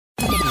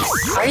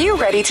Are you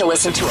ready to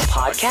listen to a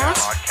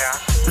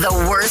podcast?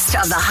 The worst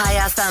of the High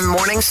FM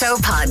morning show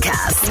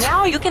podcast.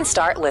 Now you can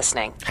start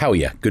listening. Hell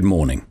yeah, good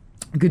morning.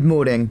 Good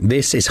morning.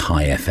 This is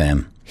High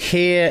FM.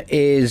 Here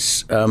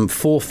is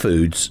 4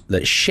 foods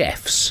that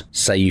chefs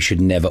say you should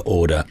never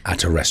order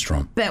at a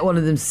restaurant. Bet one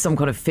of them's some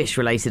kind of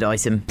fish-related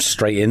item.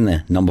 Straight in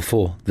there. Number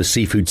 4, the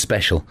seafood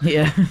special.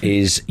 Yeah.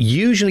 Is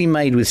usually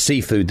made with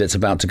seafood that's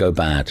about to go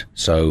bad.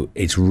 So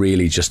it's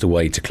really just a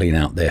way to clean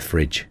out their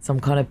fridge. Some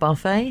kind of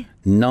buffet?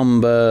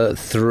 Number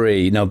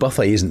 3, no,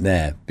 buffet isn't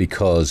there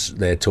because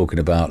they're talking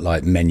about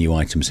like menu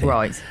items here.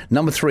 Right.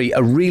 Number 3,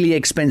 a really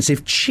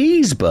expensive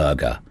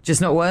cheeseburger. Just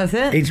not worth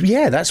it?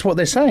 Yeah, that's what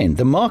they're saying.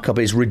 The markup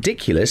is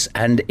ridiculous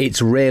and it's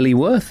rarely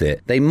worth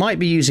it. They might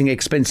be using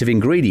expensive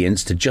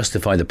ingredients to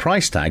justify the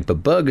price tag,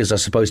 but burgers are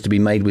supposed to be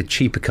made with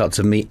cheaper cuts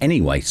of meat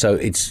anyway, so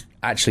it's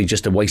actually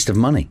just a waste of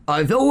money.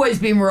 I've always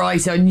been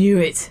right, I knew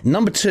it.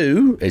 Number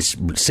 2 is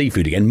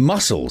seafood again,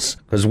 mussels,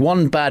 because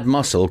one bad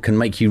mussel can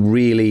make you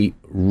really,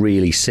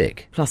 really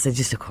sick. Plus, they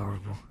just look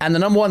horrible. And the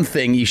number 1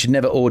 thing you should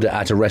never order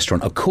at a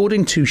restaurant,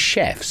 according to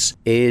chefs,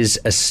 is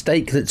a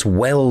steak that's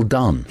well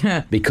done,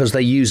 because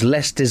they use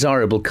less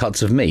desirable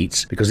cuts of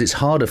meat, because it's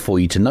harder for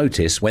you to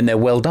notice when they're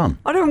well done.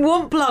 I don't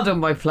want blood on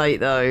my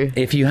plate, though.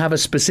 If you have a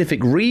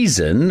specific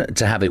reason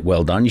to have it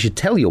well done, you should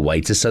tell your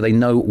waiter so they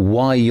know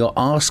why you're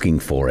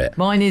asking for it.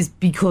 Mine is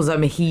because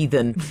I'm a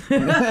heathen.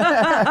 Robin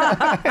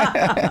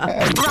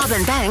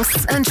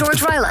Banks and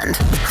George Ryland.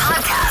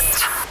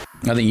 Podcast.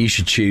 I think you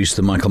should choose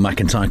the Michael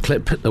McIntyre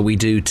clip that we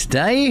do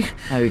today.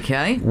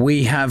 Okay.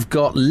 We have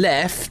got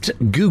left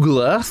Google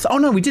Earth. Oh,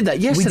 no, we did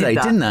that yesterday,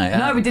 didn't they?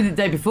 No, we did it the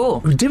day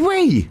before. Did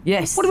we?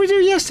 Yes. What did we do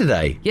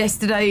yesterday?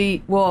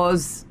 Yesterday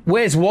was...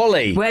 Where's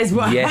Wally? Where's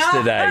Wally?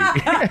 Yesterday.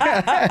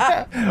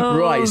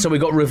 Right, so we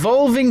got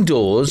revolving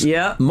doors,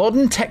 yeah,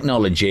 modern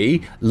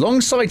technology,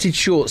 long-sighted,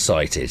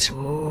 short-sighted.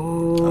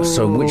 Oh.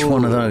 So which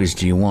one of those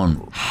do you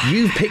want?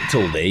 You've picked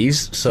all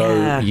these,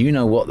 so you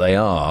know what they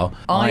are.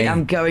 I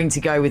am going to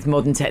go with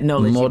modern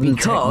technology. Modern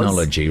because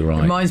technology, right.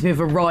 It reminds me of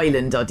a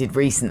Ryland I did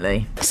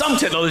recently. Some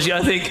technology,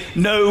 I think,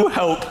 no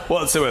help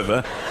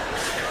whatsoever.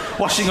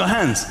 Washing your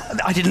hands.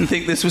 I didn't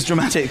think this was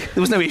dramatic.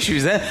 There was no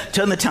issues there.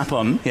 Turn the tap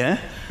on, yeah?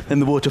 Then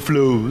the water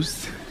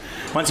flows.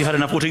 Once you've had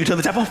enough water, you turn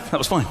the tap off. That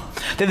was fine.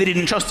 Then they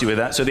didn't trust you with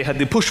that, so they had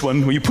the push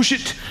one where you push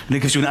it and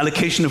it gives you an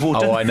allocation of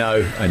water. Oh, I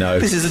know.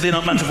 This is the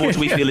amount of water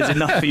we feel is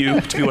enough for you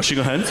to be washing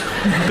your hands.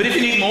 But if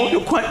you need more,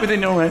 you're quite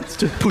within your rights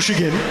to push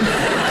again.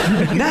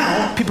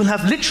 Now, people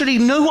have literally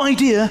no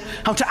idea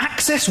how to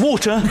access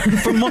water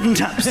from modern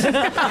taps. There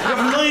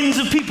are lines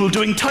of people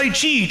doing Tai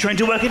Chi trying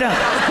to work it out.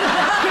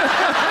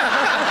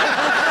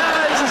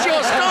 This is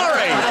your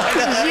story.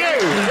 This is you.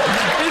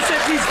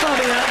 Except he's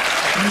funnier.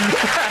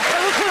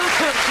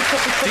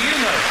 Do you know?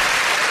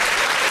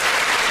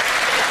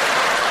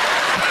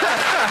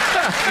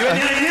 You have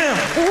any idea?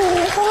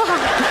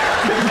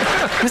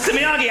 Mr.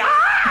 Miyagi.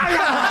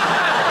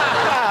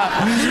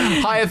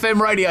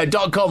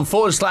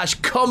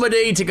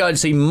 highfmradio.com/comedy to go and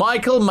see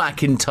Michael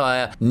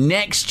McIntyre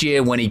next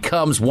year when he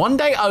comes. One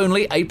day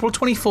only, April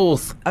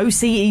 24th.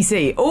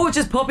 OCEC. Or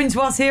just pop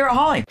into us here at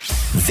High.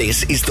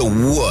 This is the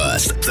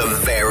worst, the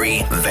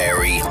very,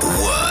 very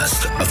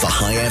worst of the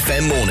High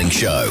FM morning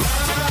show.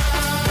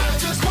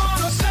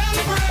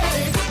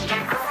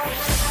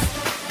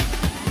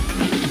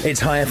 It's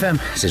High FM.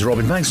 This is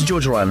Robin Banks and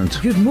George Ryland.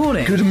 Good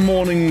morning. Good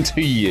morning to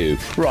you.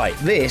 Right,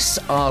 this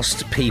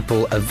asked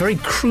people a very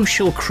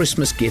crucial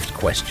Christmas gift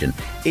question.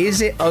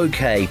 Is it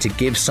okay to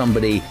give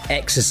somebody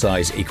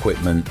exercise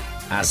equipment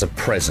as a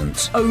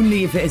present?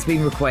 Only if it has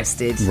been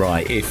requested.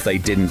 Right, if they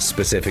didn't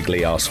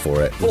specifically ask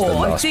for it, was the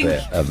Or I last think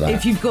bit of that.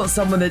 if you've got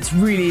someone that's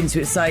really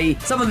into it, say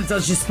someone that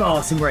does just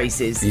Spartan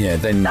races, Yeah,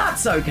 then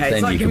that's okay. then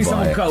It's like you giving can buy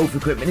someone it. golf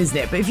equipment, isn't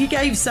it? But if you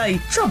gave,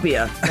 say,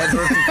 Trubia,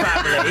 member of the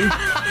family,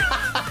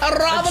 a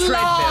rather treadmill.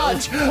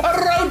 large, a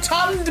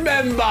rotund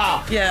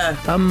member, yeah,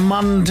 a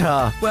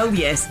munter. well,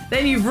 yes,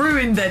 then you've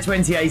ruined their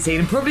 2018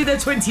 and probably their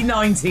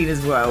 2019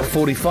 as well.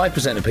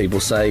 45% of people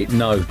say,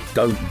 no,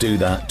 don't do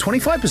that.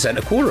 25%,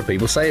 a quarter of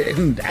people say,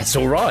 that's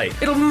all right.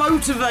 It'll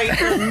motivate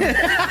them.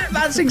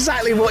 That's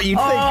exactly what you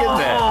think,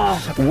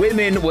 isn't it?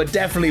 Women were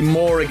definitely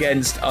more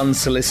against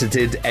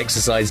unsolicited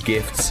exercise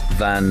gifts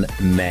than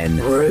men.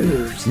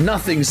 Rude.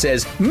 Nothing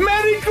says,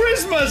 Merry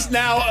Christmas!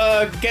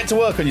 Now, get to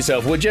work on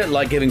yourself, would you?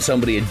 Like giving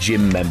somebody a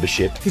gym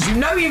membership. Because you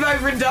know you've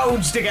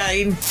overindulged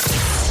again.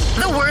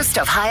 The worst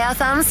of High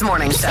FM's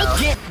morning show.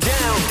 Get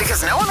down.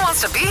 Because no one wants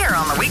to be here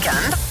on the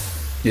weekend.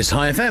 Yes,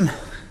 High FM.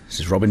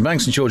 This is Robin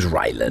Banks and George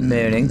Ryland.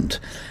 Morning.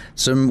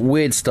 Some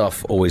weird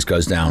stuff always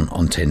goes down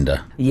on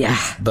Tinder. Yeah.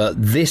 But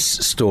this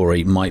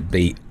story might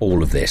be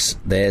all of this.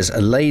 There's a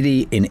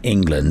lady in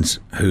England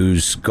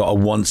who's got a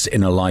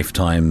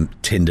once-in-a-lifetime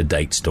Tinder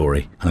date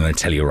story. I'm going to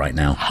tell you right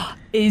now.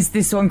 Is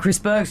this one Chris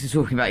Burks was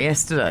talking about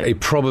yesterday? It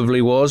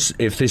probably was,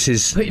 if this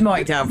is... Put your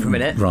mic down for a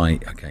minute.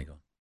 Right, okay, go on.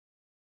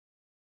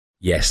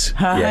 Yes,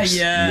 yes,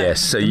 Yeah.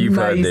 yes. So you've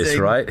heard this,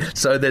 Amazing. right?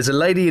 So there's a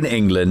lady in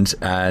England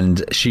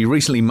and she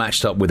recently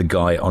matched up with a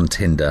guy on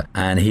Tinder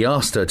and he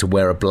asked her to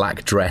wear a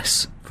black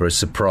dress for for a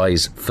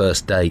surprise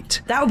first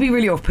date. That would be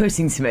really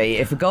off-putting to me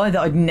if a guy that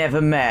I'd never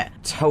met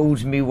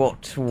told me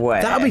what to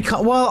wear. That would be...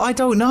 Well, I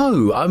don't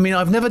know. I mean,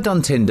 I've never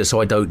done Tinder,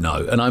 so I don't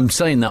know. And I'm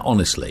saying that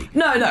honestly.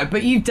 No,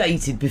 but you've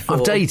dated before.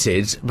 I've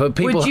dated, but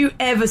people... Would you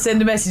ever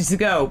send a message to a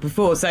girl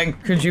before saying,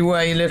 could you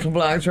wear your little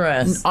black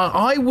dress?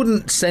 I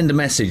wouldn't send a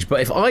message, but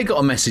if I got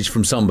a message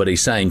from somebody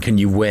saying, can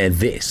you wear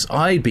this?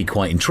 I'd be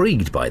quite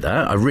intrigued by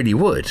that. I really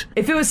would.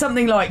 If it was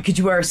something like, could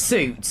you wear a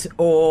suit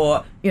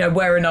or,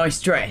 wear a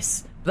nice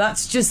dress?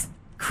 That's just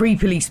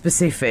creepily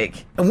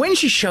specific. And when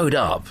she showed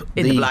up...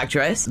 In the black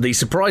dress? The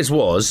surprise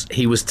was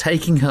he was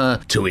taking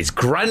her to his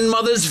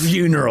grandmother's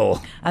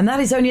funeral. And that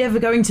is only ever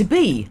going to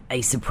be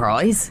a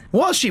surprise.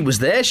 While she was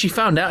there, she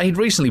found out he'd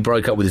recently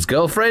broke up with his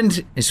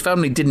girlfriend. His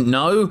family didn't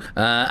know,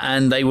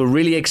 and they were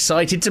really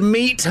excited to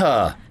meet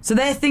her. So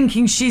they're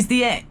thinking she's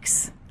the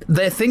ex?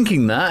 They're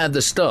thinking that at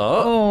the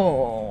start.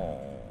 Oh...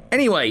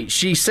 Anyway,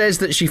 she says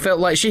that she felt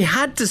like she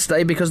had to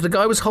stay because the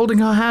guy was holding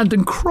her hand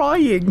and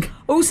crying.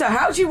 Also,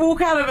 how do you walk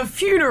out of a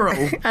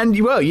funeral? And,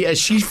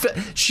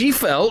 she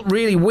felt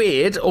really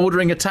weird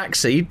ordering a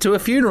taxi to a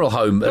funeral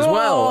home as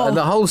well, and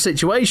the whole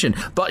situation.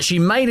 But she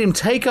made him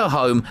take her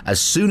home as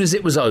soon as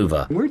it was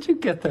over. Where'd you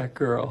get that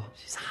girl?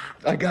 She's hot.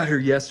 I got her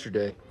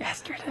yesterday.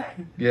 Yesterday?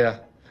 Yeah.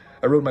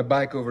 I rode my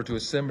bike over to a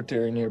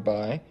cemetery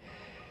nearby.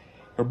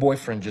 Her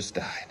boyfriend just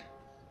died.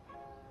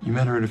 You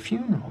met her at a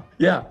funeral?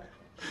 Yeah.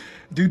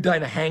 Dude died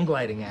in a hang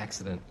gliding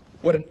accident.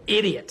 What an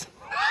idiot.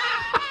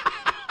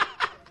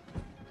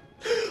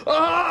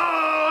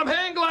 Oh, I'm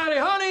hang gliding.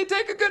 Honey,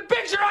 take a good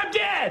picture. I'm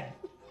dead.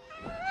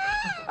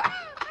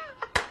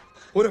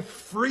 What a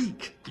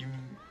freak. You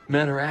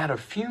met her at a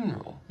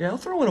funeral? Yeah, I'll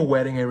throw in a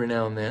wedding every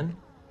now and then.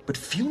 But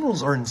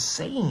funerals are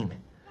insane.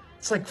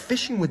 It's like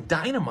fishing with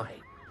dynamite.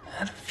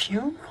 At a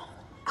funeral?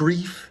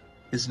 Grief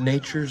is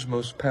nature's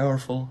most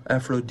powerful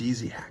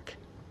aphrodisiac.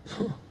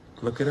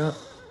 Look it up.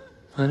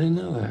 I didn't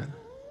know that.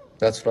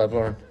 That's what I've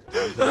learned.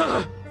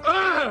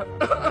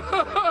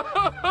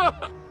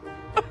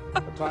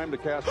 A time to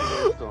cast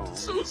away stones.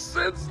 So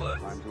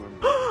senseless. Time to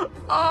embrace.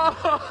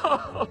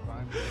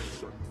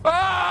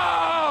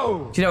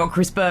 Oh! Do you know what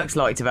Chris Burke's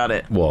liked about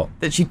it? What?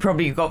 That she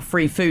probably got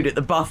free food at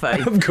the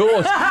buffet. Of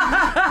course.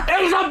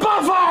 It's a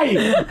buffet!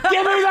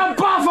 Give me the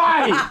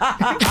buffet!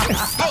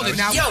 Hold it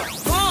now. Yo,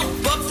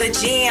 pump up the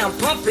jam,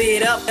 pump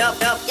it up.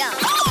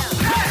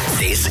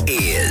 This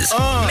is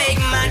Make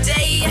my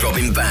day.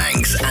 Robin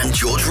Banks and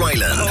George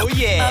Ryland. Oh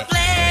yeah. A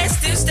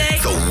place to stay.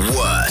 The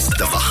worst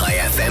of the High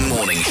FM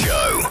morning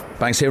show.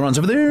 Banks here, runs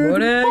over there.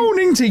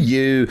 Morning to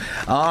you.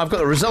 I've got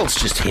the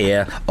results just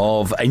here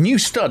of a new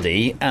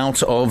study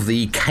out of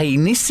the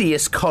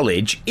Canisius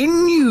College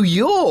in New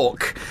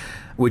York,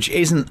 which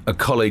isn't a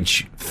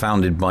college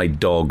founded by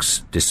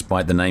dogs,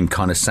 despite the name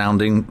kind of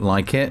sounding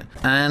like it.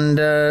 And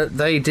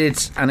they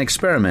did an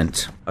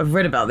experiment. I've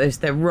read about this.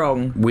 They're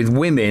wrong. With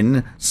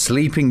women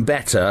sleeping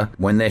better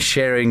when they're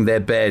sharing their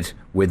bed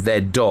with their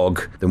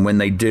dog than when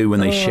they do when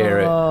they share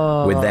it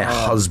with their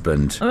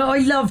husband. I mean, I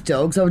love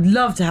dogs. I would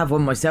love to have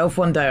one myself.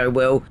 One day I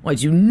will. I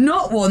do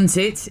not want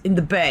it in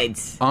the bed.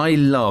 I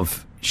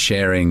love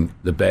sharing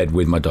the bed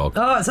with my dog.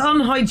 Oh, it's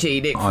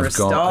unhygienic for a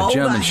start. I've got a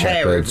German All that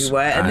hair Shepherd,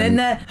 everywhere, and then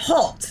they're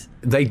hot.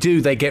 They do.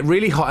 They get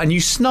really hot, and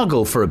you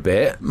snuggle for a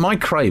bit. My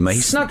Kramer,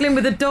 he's Snuggling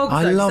with a dog.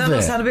 I love that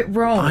it. sound a bit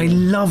wrong. I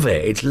love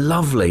it. It's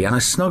lovely, and I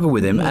snuggle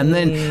with him. And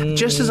then,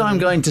 just as I'm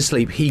going to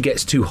sleep, he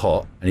gets too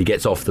hot, and he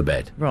gets off the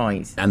bed.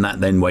 Right. And that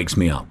then wakes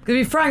me up.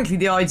 Because, frankly,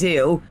 the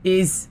ideal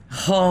is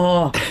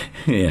Yeah.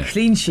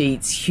 clean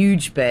sheets,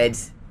 huge bed,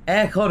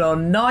 aircon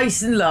on,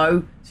 nice and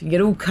low, so you can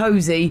get all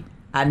cosy,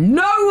 and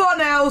no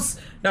one else.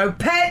 No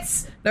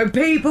pets, no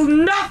people,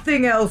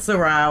 nothing else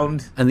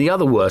around. And the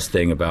other worst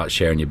thing about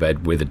sharing your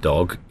bed with a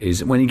dog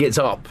is when he gets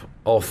up,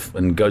 off,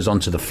 and goes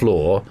onto the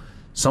floor,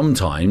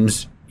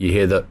 sometimes you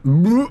hear the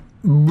 "brook,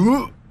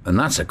 brook," and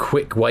that's a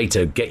quick way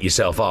to get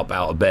yourself up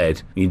out of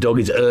bed. Your dog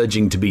is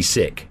urging to be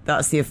sick.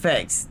 That's the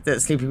effect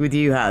that sleeping with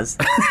you has.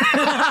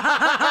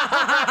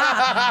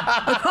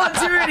 I can't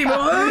do it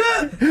anymore.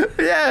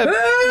 Yeah,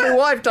 my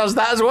wife does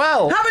that as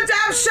well. Have a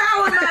damn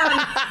shower, man.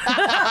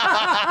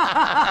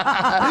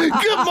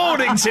 Good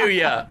morning to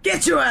you.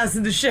 Get your ass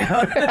in the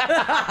shower.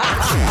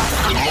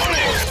 Good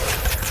morning.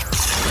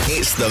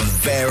 It's the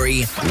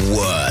very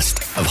worst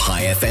of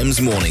High FM's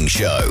morning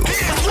show.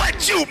 Here's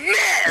what you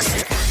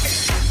missed.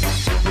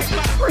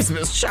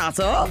 Christmas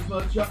chatter. I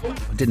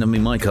didn't have my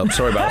mic up.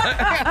 Sorry about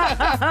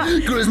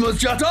that.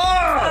 Christmas chatter.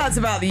 That's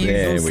about the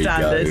usual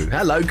standard. Go.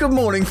 Hello, good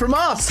morning from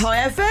us.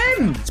 Hi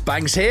FM. It's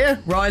Banks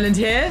here. Ryland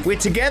here. We're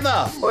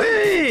together.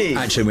 Whee!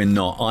 Actually, we're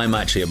not. I'm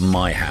actually at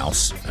my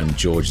house and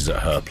George is at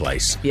her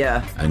place.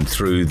 Yeah. And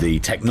through the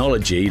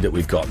technology that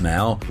we've got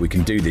now, we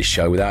can do this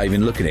show without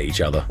even looking at each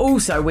other.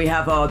 Also, we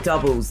have our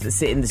doubles that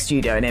sit in the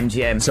studio in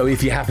MGM. So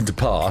if you happen to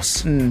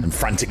pass and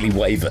frantically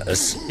wave at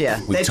us... Yeah,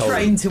 they're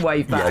trained to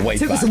wave back. Yeah,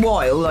 wave It took us a back.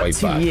 while, like Wave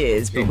 2 back.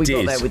 years, but we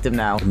got there with them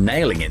now.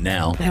 Nailing it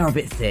now. They're a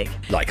bit thick.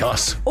 Like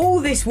us. All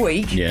this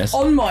week, Yes.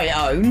 on my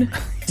own,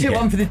 Took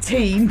one for the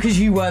team because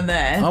you weren't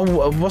there.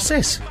 Oh, what's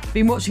this?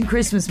 Been watching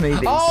Christmas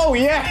movies. Oh,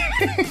 yeah.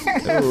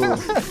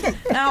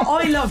 Now,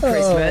 I love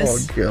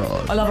Christmas. Oh,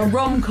 God. I love a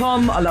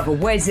rom-com, I love a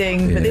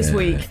wedding, but this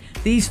week,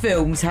 these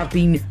films have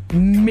been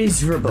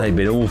miserable. They've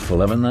been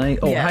awful, haven't they?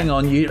 Oh, Yeah. hang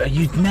on.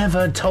 You'd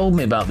never told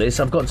me about this.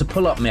 I've got to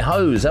pull up my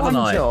hose, haven't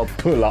One I? job.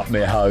 Pull up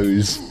my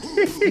hose.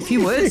 If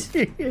you would.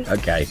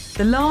 Okay.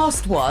 The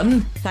last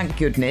one, thank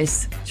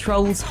goodness,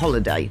 Trolls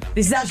Holiday.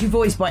 This is actually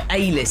voiced by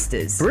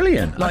A-listers.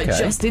 Brilliant. Like okay.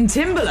 Justin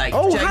Timberlake,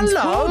 Oh, James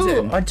hello.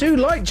 Corden. I do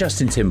like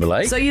Justin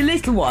Timberlake. So your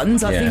little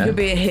ones, I think, Yeah. would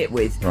be a hit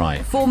with.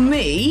 Right. For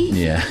me,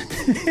 Yeah.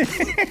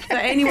 for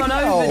anyone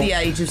over the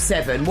age of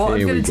 7, what Here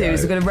I'm going we to do go.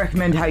 is I'm going to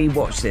recommend how you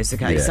watch this,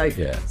 okay? Yeah, So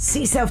yeah. sit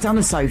yourself down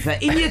the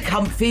sofa, in your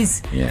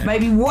comfies, Yeah.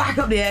 maybe whack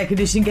up the air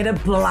conditioning, get a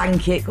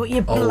blanket, got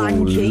your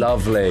blanket.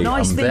 lovely.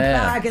 Nice I'm big there.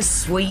 bag of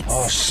sweets.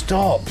 Oh,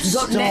 stop. You've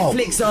got stop.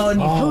 Netflix on,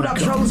 you pulled up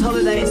Trolls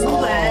Holiday, it's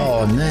all there.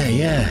 Oh, there,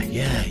 yeah.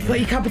 Got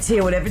your cup of tea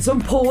or whatever. It's on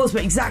pause,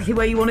 but exactly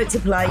where you want it to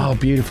play. Oh,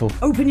 beautiful.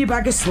 Open your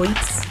bag of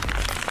sweets.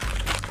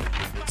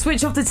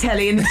 Switch off the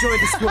telly and enjoy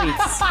the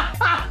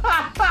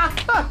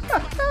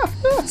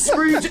sweets.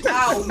 Scrooge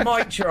out,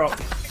 mic drop.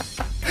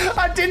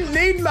 I didn't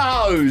need my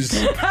hose.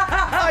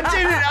 I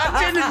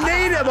didn't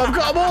need them. I've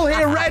got them all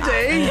here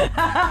ready.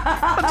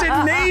 I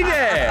didn't need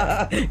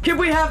it. Can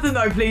we have them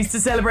though, please, to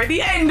celebrate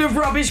the end of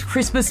Rubbish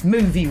Christmas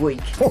Movie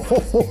Week?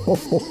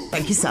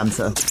 Thank you,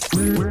 Santa.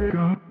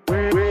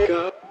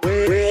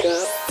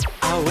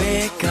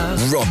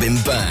 Robin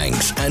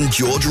Banks and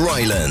George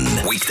Ryland.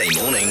 Weekday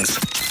mornings.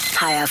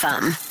 Hi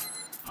FM.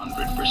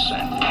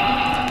 100%.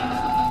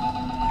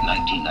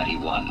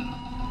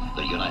 1991.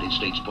 The United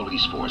States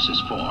Police Force is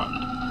formed.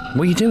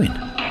 What are you doing?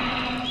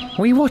 What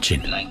are you watching?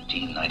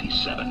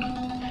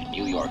 1997.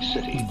 New York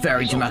City.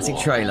 Very dramatic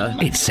trailer.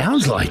 It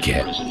sounds like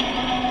it.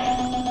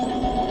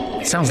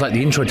 It sounds like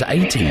the intro to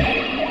 18.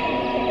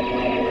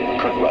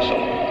 Kurt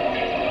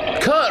Russell.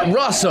 Kurt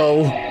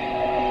Russell?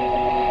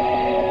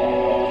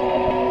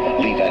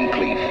 Lee Van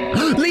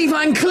Cleef. Lee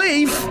Van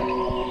Cleef?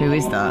 Who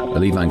is that?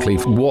 Lee Van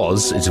Cleef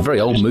it's a very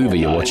old movie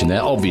you're watching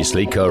there.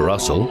 Obviously, Kurt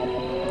Russell.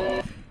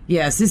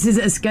 Yes, this is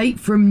Escape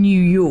from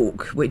New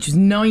York, which was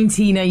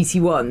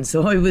 1981,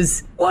 so I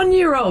was 1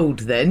 year old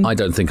then. I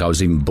don't think I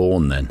was even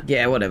born then.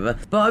 Yeah, whatever.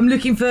 But I'm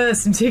looking for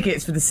some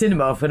tickets for the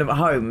cinema when I'm at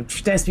home.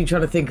 I'm desperately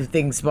trying to think of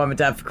things to buy my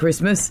dad for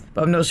Christmas,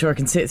 but I'm not sure I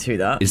can sit through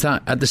that. Is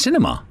that at the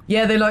cinema?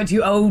 Yeah, they like to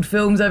do old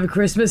films over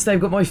Christmas. They've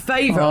got my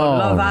favourite on,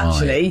 Love right.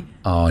 Actually,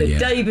 Oh, the yeah.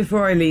 day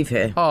before I leave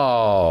here.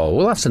 Oh,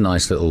 well, that's a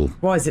nice little...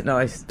 Why is it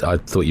nice? I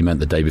thought you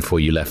meant the day before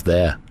you left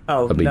there.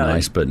 Oh, That'd be no.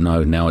 nice, but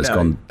no, now it's No.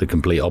 gone the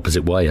complete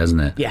opposite way,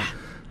 hasn't it? Yeah.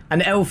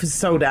 And Elf is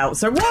sold out,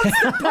 so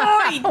what's the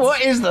point?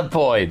 What is the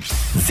point?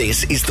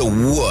 This is the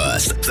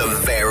worst, the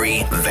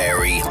very,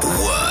 very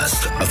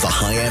worst of the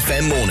High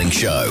FM morning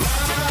show.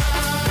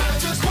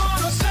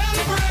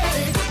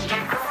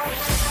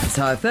 It's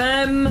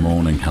FM.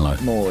 Morning, hello.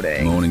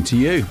 Morning. Morning to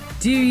you.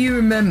 Do you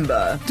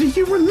remember Do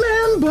you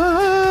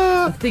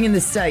remember? a thing in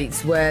the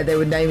States where they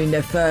were naming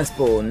their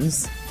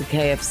firstborns for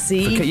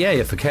KFC?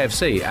 Yeah, for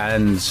KFC,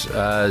 and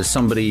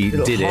somebody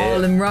Little did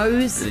Harlem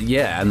Rose? it.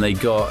 Yeah, and they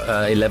got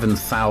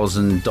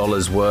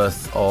 $11,000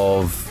 worth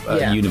of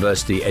Yeah.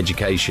 university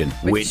education,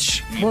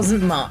 which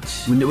wasn't much.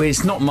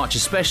 it's not much,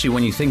 especially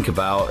when you think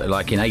about,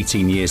 like, in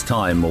 18 years'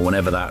 time or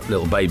whenever that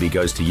little baby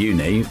goes to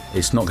uni,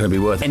 it's not going to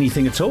be worth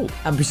anything at all.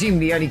 And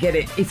presumably you only get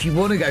it if you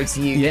want to go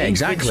to uni. Yeah,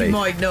 exactly. Which you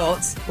might not.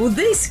 Well,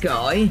 this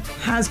guy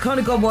has kind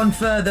of gone one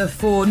further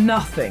for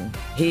nothing.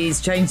 He's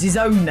changed his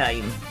own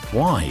name.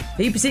 Why?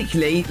 He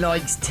particularly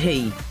likes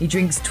tea. He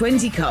drinks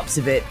 20 cups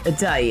of it a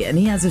day, and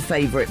he has a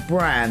favourite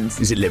brand.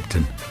 Is it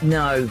Lipton?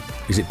 No,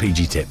 Is it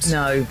PG Tips?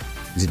 no,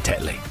 Is it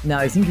Tetley?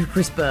 no. Think of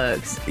Chris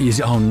Burke's. Is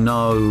it? Oh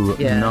no,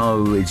 Yeah.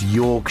 no! It's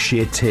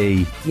Yorkshire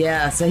tea.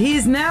 Yeah, so he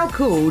is now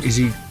called Is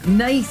he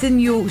Nathan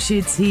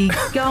Yorkshire Tea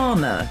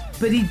Garner,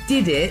 but he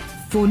did it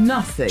for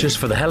nothing. just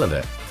for the hell of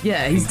it?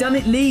 Yeah, he's done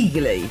it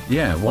legally.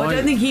 Yeah, Well, why? I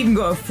don't think he even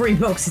got a free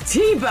box of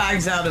tea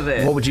bags out of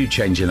it. What would you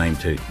change your name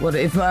to? What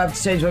if I have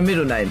to change my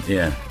middle name?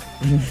 Yeah.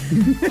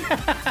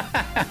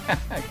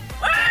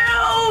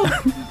 Well,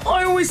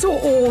 I always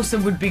thought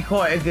Awesome would be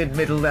quite a good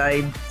middle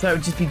name. So it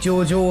would just be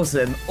George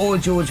Awesome or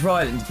George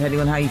Ryland, depending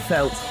on how you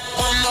felt.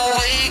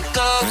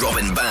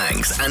 Robin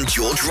Banks and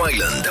George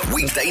Ryland.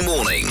 Weekday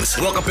mornings.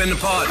 Walk up in the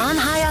pod. On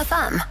High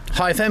FM.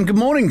 Hi FM, good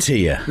morning to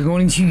you. Good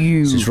morning to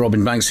you. This is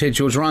Robin Banks here,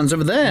 George Ryan's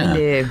over there.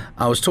 Hello.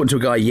 I was talking to a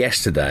guy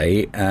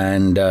yesterday,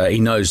 and he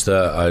knows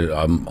that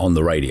I'm on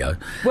the radio.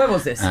 Where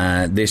was this?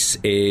 This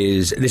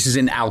is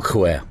in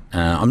Alcoa.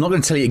 I'm not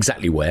going to tell you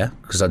exactly where,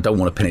 because I don't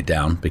want to pin it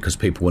down, because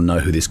people will know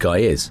who this guy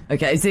is.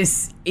 Okay, is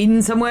this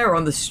in somewhere or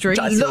on the street?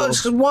 Look,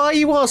 why are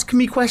you asking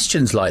me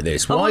questions like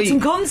this? I Why want some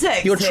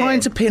context You're here. trying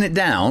to pin it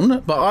down,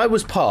 but I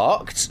was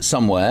parked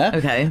somewhere.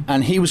 Okay.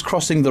 And he was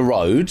crossing the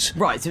road.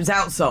 Right, so it was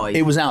outside.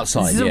 It was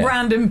outside, This is yeah. a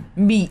random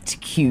meet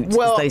cute,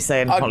 as they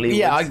say in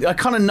Hollywood. I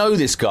kind of know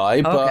this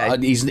guy, but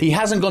Okay. he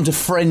hasn't gone to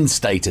friend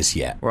status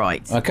yet.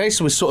 Right. Okay,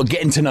 so we're sort of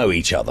getting to know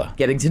each other.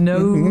 Getting to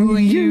know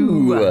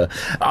you.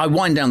 I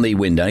wind down the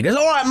window and he goes,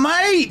 "All right,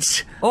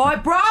 mate, All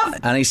right, bruv.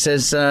 And he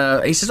says,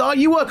 oh,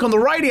 you work on the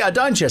radio,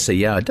 don't you? I say,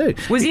 yeah, I do.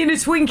 Was he in a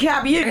twin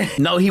cab ute?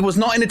 No, he was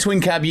not in a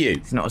twin cab ute.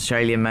 He's not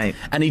Australian, mate.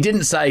 And he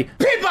didn't say,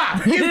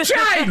 Pippa, you've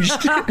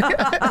changed.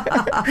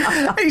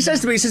 He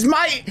says to me, he says,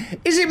 mate,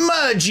 is it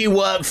Merge you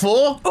work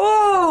for?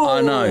 Oh!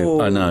 I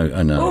know.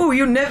 Oh,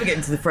 you'll never get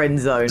into the friend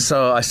zone.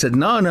 So I said,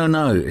 no,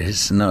 it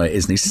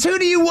isn't. He says, who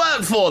do you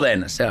work for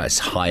then? I said, oh, it's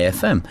High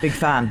FM. Big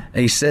fan.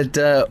 He said,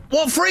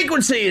 what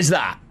frequency is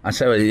that? I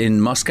said,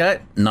 in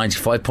Muscat,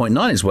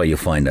 95.9 is where you'll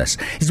find us.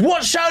 He says,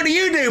 what show do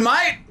you do,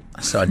 mate?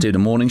 So I do the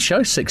morning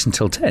show, 6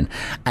 until 10.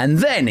 And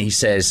then he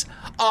says,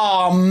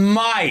 oh,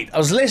 mate, I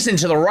was listening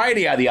to the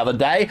radio the other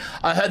day.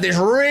 I heard this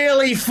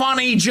really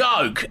funny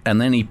joke.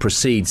 And then he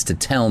proceeds to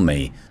tell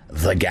me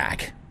the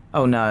gag.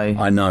 Oh, no.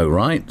 I know,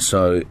 right?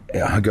 So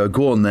I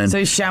go on then. So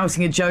he's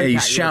shouting a joke he's at you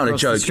shouting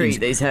across a joke. the street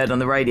that he's heard on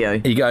the radio.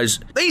 He goes,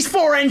 these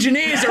 4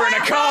 engineers are in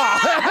a car.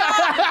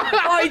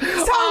 I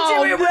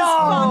told you it was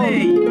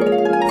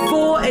funny.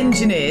 4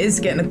 engineers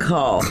get in a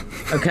car,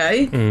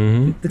 okay?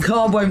 The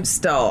car won't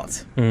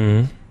start.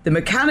 The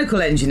mechanical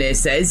engineer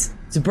says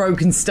it's a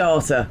broken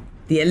starter.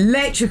 The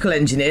electrical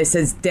engineer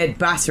says dead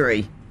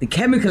battery. The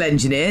chemical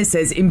engineer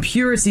says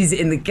impurities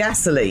in the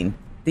gasoline.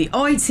 The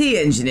IT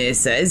engineer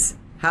says,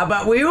 how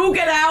about we all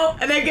get out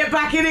and then get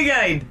back in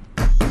again?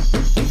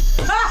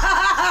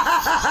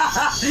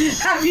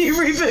 Have you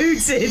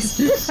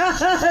rebooted?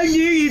 I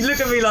knew you'd look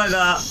at me like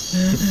that.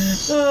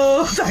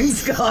 Oh,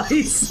 thanks,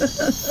 guys.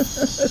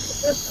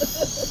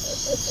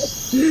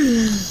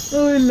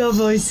 Oh, I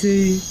love IT.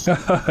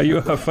 You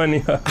are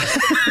funny.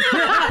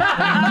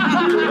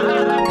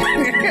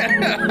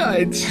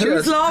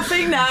 Who's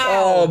laughing now?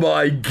 Oh,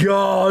 my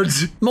God.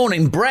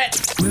 Morning, Brett.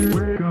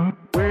 Wake up.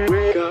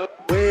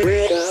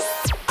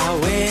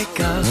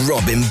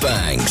 Robin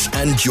Banks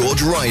and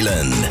George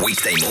Ryland.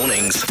 Weekday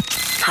mornings.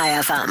 Hi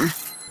FM.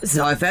 This is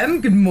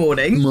IFM. Good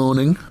morning.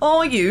 Morning.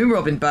 Are you,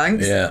 Robin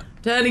Banks? Yeah.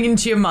 Turning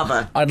into your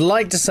mother? I'd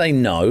like to say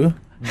no.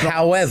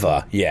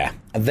 However,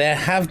 there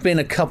have been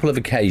a couple of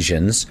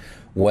occasions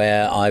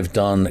where I've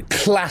done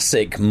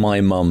classic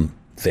my mum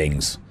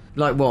things.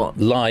 Like what?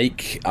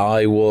 Like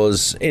I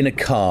was in a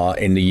car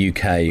in the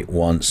UK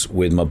once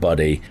with my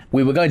buddy.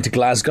 We were going to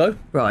Glasgow.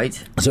 Right.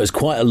 So it's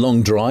quite a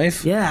long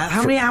drive. Yeah.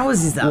 How many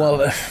hours is that?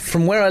 Well,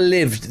 from where I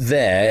lived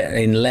there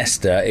in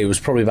Leicester, it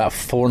was probably about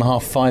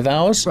 4.5, 5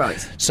 hours.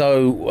 Right.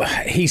 So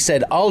he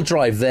said, I'll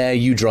drive there,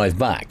 you drive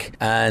back.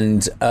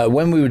 And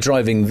when we were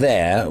driving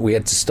there, we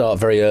had to start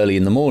very early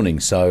in the morning.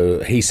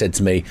 So he said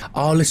to me,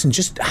 oh, listen,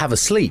 just have a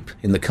sleep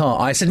in the car.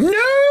 I said, no!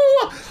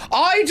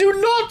 I do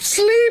not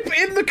sleep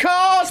in the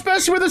car,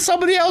 especially when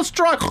somebody else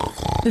drives.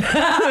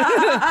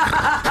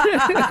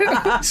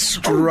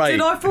 Straight. Oh,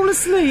 did I fall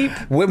asleep?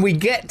 When we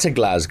get to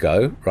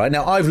Glasgow, right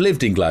now, I've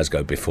lived in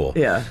Glasgow before.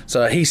 Yeah.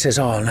 So he says,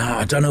 oh, no,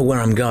 I don't know where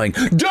I'm going.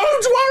 Don't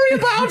worry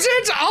about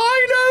it.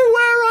 I know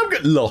where I'm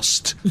going.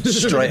 Lost.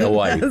 Straight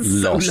away.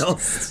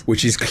 Lost.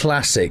 Which is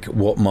classic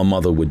what my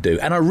mother would do.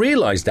 And I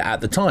realised that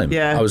at the time.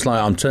 Yeah. I was like,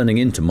 I'm turning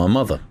into my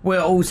mother. We're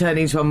all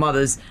turning into our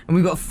mothers. And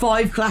we've got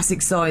 5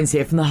 classic signs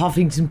here from the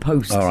Huffington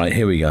Post. All right,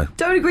 here we go.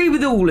 Don't agree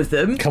with all of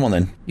them. Come on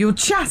then. You're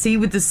chatty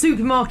with the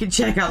supermarket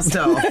checkout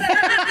staff.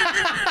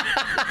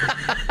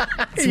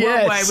 It's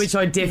one way in which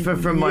I differ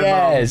from my mum.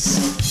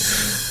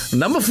 Yes.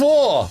 Number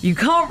 4. You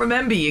can't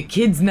remember your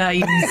kids'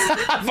 names.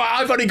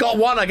 I've only got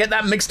one. I get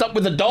that mixed up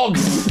with the dog.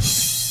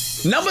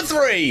 Number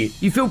 3.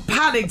 You feel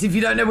panicked if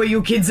you don't know where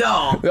your kids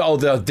are. Oh,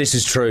 this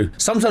is true.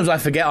 Sometimes I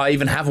forget I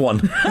even have one.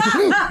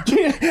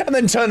 And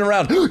then turn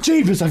around. Oh,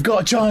 jeepers, I've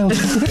got a child.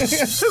 Who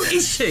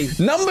is she?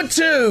 Number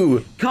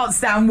 2. Can't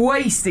stand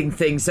wasting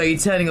things, so you're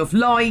turning off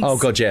lights. Oh,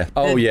 God, yeah.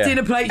 Oh, yeah.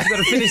 Dinner plates, you've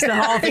got to finish the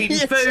half-eaten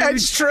Yes, food.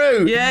 that's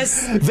true.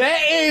 Yes.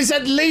 There is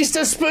at least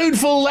a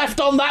spoonful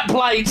left on that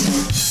plate.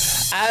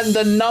 And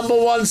the number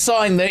 1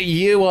 sign that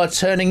you are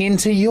turning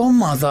into your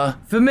mother.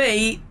 For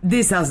me,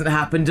 this hasn't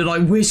happened, and I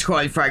wish,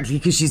 quite frankly,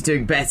 because she's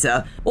doing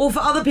better. Or for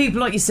other people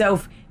like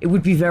yourself, it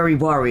would be very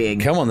worrying.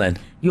 Come on, then.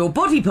 Your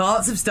body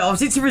parts have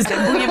started to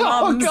resemble your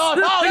mum's. Oh, God.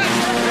 Oh,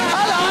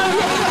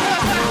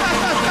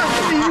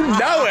 hello. You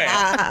know it.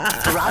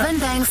 Robin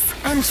Banks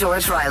and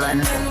George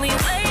Ryland. Good morning,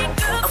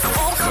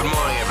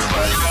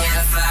 everybody.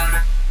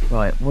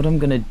 Right, what I'm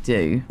going to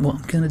do... What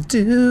I'm going to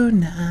do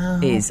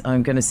now... is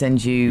I'm going to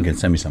send you... You're going to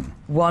send me something.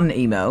 One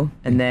email,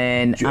 and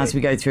then as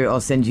we go through it,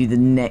 I'll send you the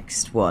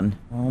next one.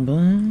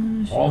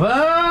 Hello.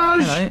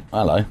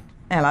 Hello.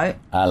 Hello.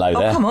 Hello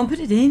there. Oh, come on, put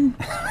it in.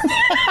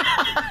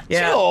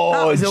 Yeah, George.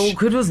 that was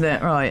awkward, wasn't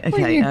it? Right,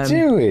 okay. What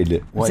are you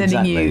doing? I'm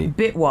sending you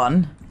bit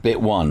 1.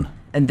 Bit 1.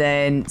 And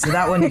then, so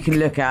that one you can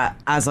look at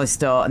as I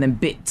start, and then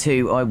bit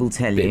 2 I will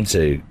tell you. Bit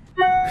 2.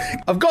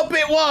 I've got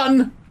bit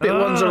 1. Bit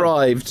 1's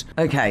arrived.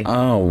 Okay.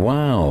 Oh,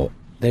 wow.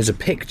 There's a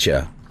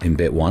picture in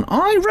bit 1.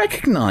 I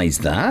recognise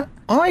that.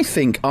 I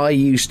think I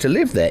used to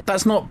live there.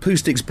 That's not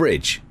Poostick's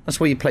Bridge. That's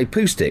where you play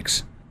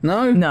Poostick's.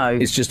 No? No.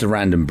 It's just a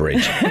random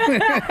bridge.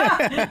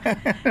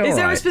 Is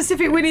there a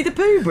specific Winnie the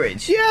Pooh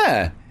bridge?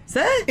 Yeah. Is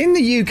there? In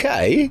the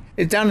UK,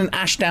 it's down in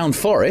Ashdown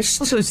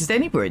Forest. So it's just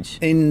any bridge?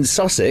 In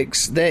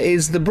Sussex, there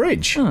is the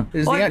bridge.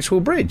 There's the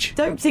actual bridge.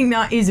 Don't think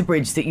that is a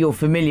bridge that you're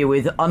familiar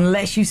with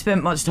unless you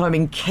spent much time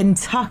in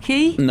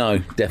Kentucky. No,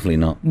 definitely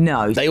not.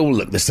 No. They all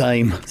look the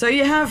same. So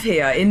you have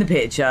here in the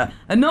picture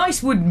a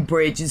nice wooden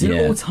bridge. It's an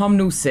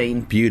autumnal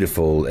scene.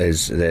 Beautiful.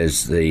 There's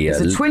the...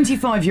 It's a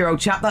 25-year-old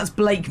chap. That's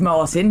Blake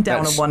Martin,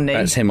 down on one knee.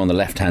 That's him on the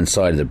left-hand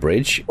side of the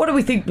bridge. What do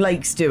we think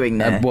Blake's doing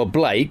there? Well,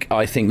 Blake,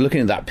 I think,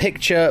 looking at that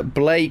picture,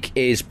 Blake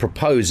is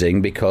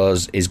proposing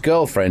because his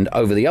girlfriend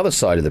over the other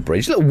side of the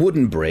bridge, little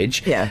wooden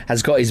bridge,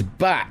 has got his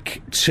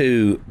back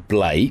to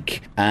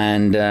Blake,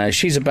 and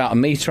she's about 1.5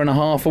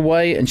 meters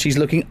away, and she's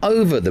looking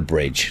over the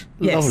bridge.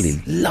 Yes.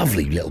 Lovely,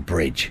 lovely little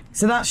bridge.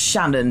 So that's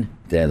Shannon.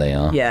 There they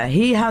are. Yeah,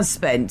 he has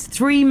spent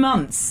 3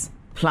 months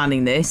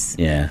planning this.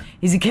 Yeah.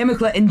 He's a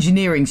chemical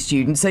engineering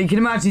student, so you can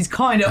imagine he's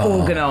kind of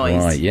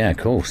organised. Right, yeah, of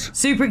course.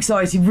 Super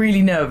excited,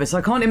 really nervous. I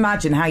can't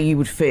imagine how you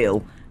would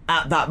feel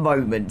at that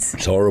moment.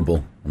 It's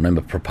horrible. I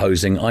remember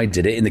proposing. I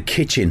did it in the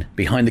kitchen,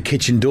 behind the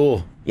kitchen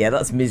door. Yeah,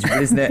 that's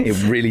miserable, isn't it?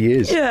 It really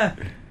is. Yeah.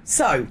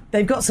 So,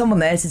 they've got someone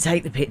there to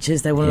take the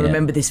pictures. They want to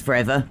remember this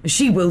forever.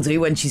 She will do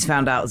when she's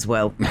found out as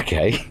well.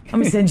 Okay. I'm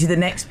going to send you the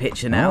next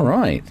picture now. All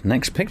right.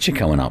 Next picture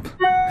coming up.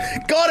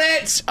 Got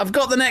it! I've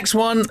got the next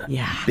one.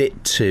 Yeah.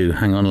 Bit 2.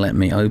 Hang on, let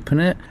me open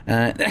it.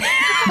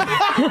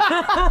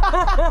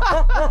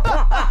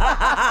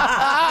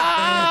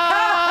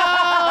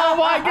 Oh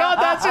my God,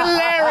 that's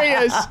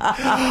hilarious!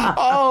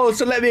 Oh,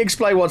 so let me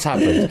explain what's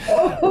happened.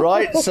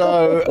 Right,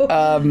 so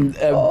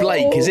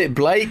Blake, is it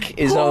Blake?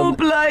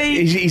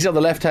 Blake! He's on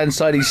the left-hand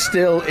side. He's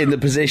still in the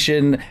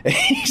position.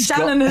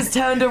 Shannon has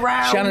turned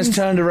around. Shannon's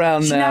turned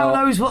around she now. She now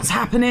knows what's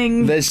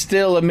happening. There's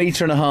still 1.5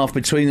 meters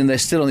between them. They're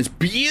still on this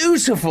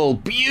beautiful,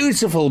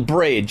 beautiful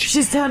bridge.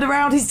 She's turned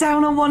around. He's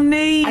down on one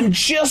knee. And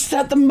just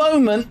at the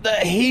moment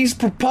that he's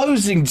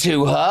proposing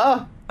to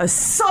her, a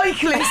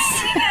cyclist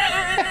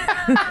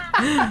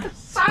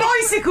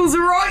bicycles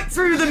right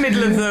through the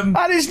middle of them.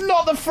 And it's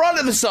not the front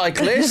of the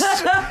cyclist,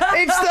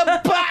 it's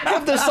the back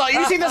of the cyclist.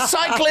 You see the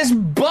cyclist's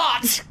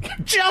butt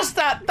just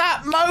at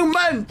that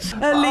moment.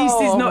 At least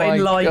he's not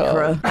in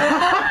Lycra.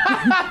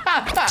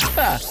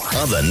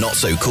 Other not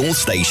so cool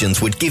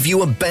stations would give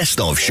you a best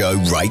of show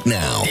right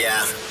now.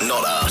 Yeah,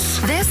 not us.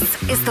 This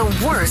is the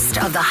worst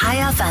of the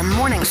High FM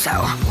morning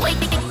show.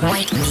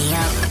 Wake me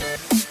up.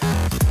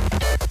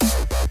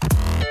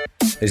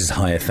 This is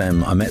High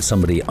FM. I met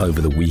somebody over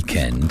the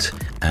weekend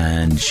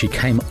and she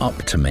came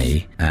up to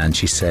me and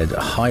she said,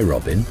 "Hi,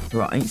 Robin."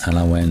 Right. And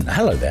I went,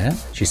 "Hello there."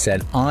 She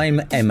said, "I'm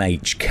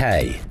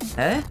MHK."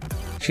 Eh?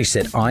 She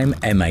said, "I'm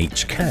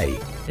MHK."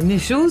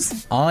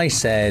 Initials? I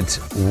said,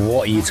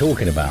 "What are you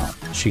talking about?"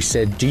 She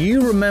said, "Do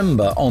you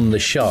remember on the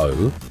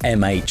show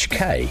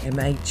MHK?"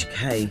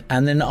 MHK.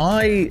 And then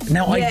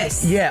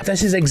Yes.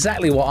 this is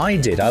exactly what I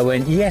did. I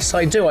went, "Yes,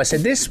 I do." I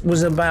said, "This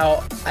was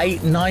about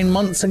 8-9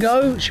 months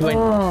ago." She went,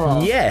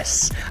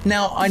 "Yes."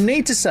 Now, I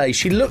need to say,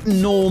 she looked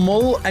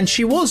normal, and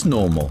she was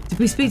normal. Did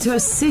we speak to her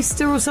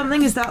sister or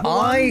something? Is that the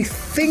one? I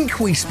think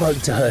we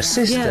spoke to her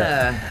sister.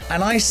 Yeah.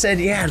 And I said,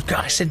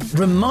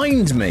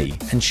 "Remind me."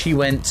 And she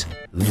went,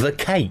 "The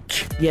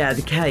cake." Yeah,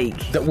 the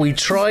cake. That we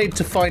tried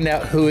to find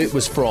out who it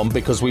was from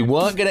because we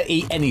weren't going to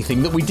eat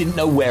anything that we didn't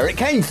know where it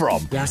came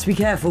from. You have to be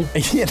careful.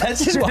 Yeah,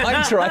 that's just what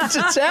I'm trying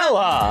to tell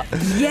her.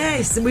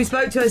 Yes, and we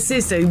spoke to her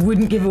sister who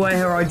wouldn't give away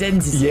her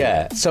identity.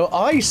 Yeah, so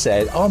I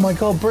said, "Oh my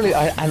God,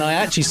 brilliant." And I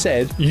actually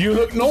said, "You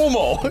look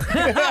normal."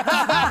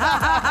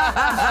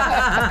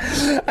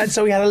 And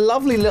so we had a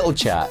lovely little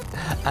chat.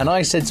 And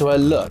I said to her,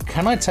 "Look,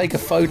 can I take a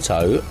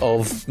photo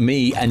of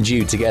me and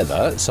you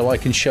together so I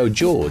can show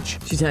George?"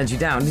 She turned you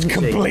down, didn't she?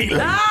 Completely.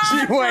 She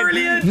went,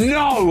 brilliant.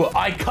 "No,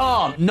 I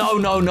can't. No.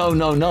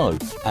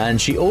 And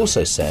she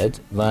also said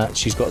that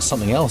she's got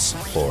something else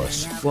for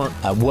us. What?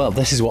 Well,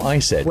 this is what I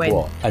said. When?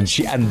 What? And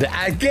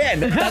again,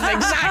 that's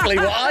exactly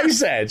what I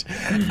said.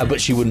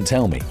 But she wouldn't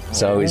tell me.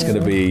 So it's going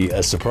to be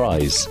a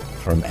surprise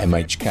from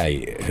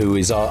MHK, who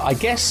is I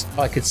guess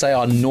I could say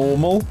our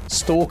normal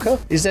stalker.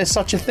 Is there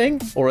such a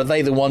thing? Or are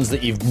they the ones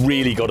that you've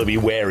really got to be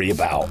wary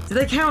about? Do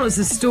they count as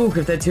a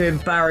stalker if they're too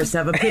embarrassed to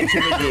have a picture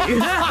with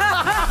you?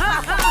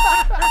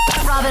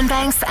 Robin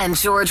Banks and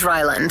George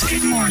Ryland.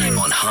 Good morning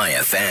on High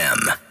FM.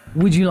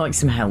 Would you like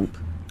some help?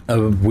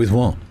 With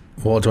what?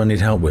 What do I need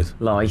help with?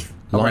 Life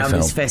Life around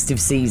help. this festive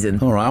season.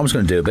 All right, I was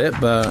going to do a bit,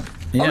 but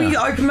yeah.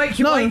 I can make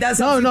you wait. That's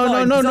no.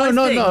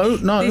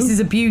 This is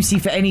a beauty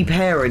for any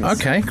parents.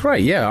 Okay,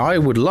 great. Yeah, I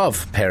would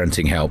love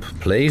parenting help,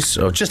 please,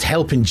 or just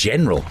help in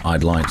general.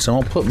 I'd like. So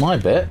I'll put my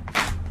bit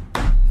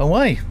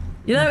away.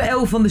 You know,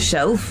 Elf on the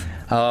Shelf.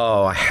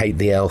 Oh, I hate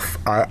the elf.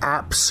 I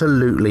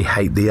absolutely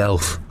hate the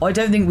elf. I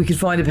don't think we could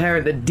find a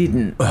parent that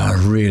didn't. Oh, I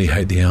really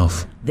hate the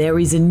elf. There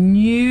is a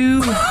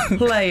new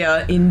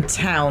player in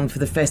town for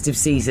the festive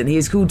season. He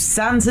is called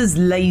Santa's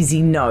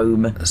Lazy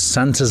Gnome.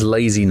 Santa's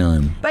Lazy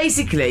Gnome.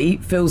 Basically,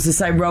 fills the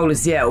same role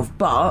as the elf,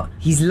 but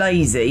he's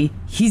lazy,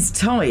 he's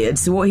tired,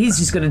 so what he's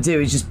just going to do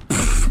is just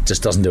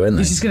Just doesn't do anything.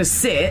 He's just going to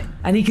sit,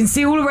 and he can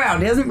see all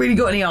around. He hasn't really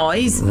got any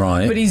eyes.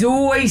 Right. But he's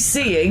always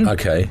seeing.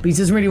 Okay. But he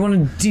doesn't really want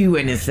to do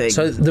anything.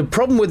 So the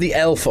problem with the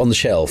elf on the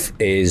shelf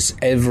is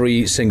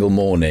every single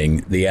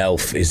morning the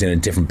elf is in a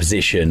different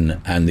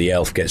position and the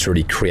elf gets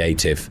really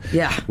creative.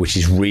 Yeah. Which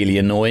is really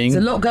annoying.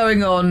 There's a lot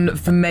going on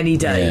for many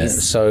days.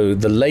 Yeah, so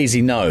the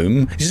lazy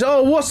gnome says,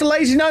 oh, what's the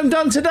lazy gnome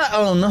done today?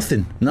 Oh,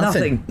 nothing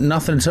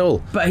at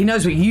all. But he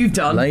knows what you've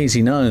done.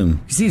 Lazy gnome.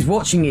 Because he's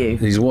watching you.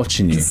 He's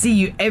watching you. He can see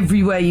you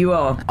everywhere you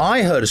are.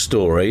 I heard a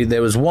story.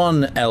 There was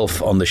one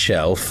elf on the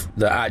shelf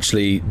that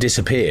actually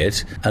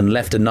disappeared and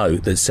left a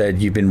note that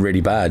said, you've been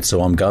really bad,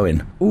 so I'm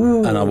going.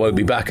 Ooh. And I won't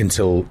be back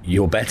until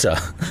you're better.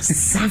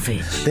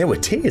 Savage. There were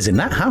tears in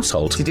that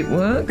household. Did it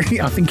work?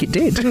 I think it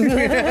did.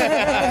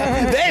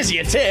 There's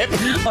your tip.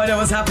 I know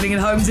what's happening in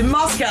homes in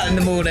Muscat in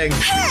the morning.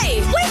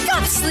 Hey, wake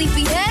up,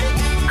 sleepyhead.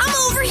 I'm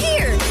over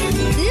here.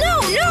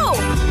 No,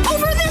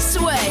 over this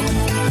way.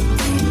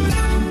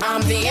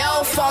 I'm the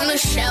elf on the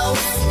shelf.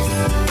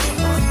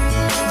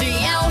 The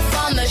elf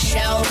on the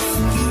shelf.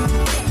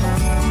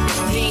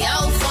 The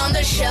elf on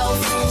the shelf,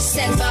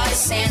 sent by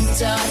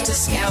Santa to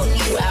scout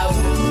you out.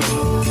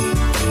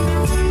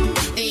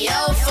 The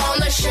elf on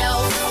the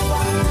shelf.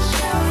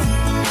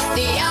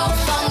 The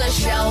elf on the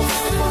shelf.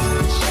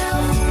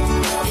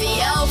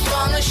 The elf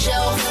on the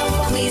shelf,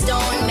 please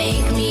don't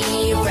make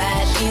me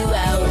rat you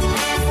out.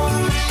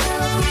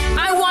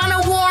 I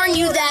wanna warn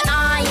you that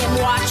I am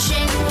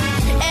watching,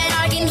 and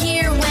I can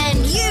hear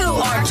when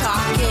you are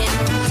talking.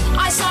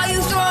 I saw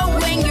you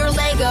throwing your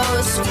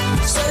Legos,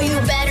 so you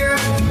better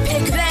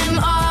pick them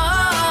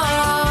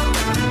up.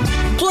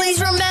 Please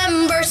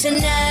remember to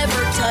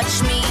never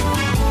touch me,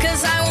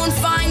 'cause I won't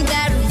find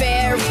that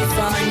very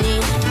funny.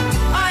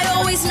 I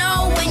always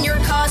know when you're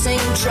causing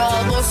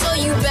trouble, so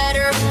you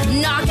better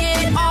knock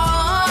it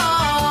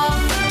off.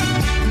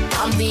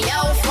 I'm the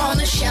elf on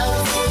the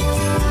shelf.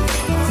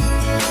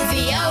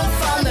 The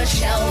elf on the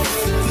shelf.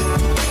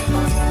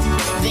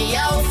 The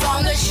elf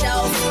on the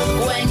shelf.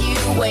 When you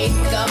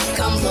wake up,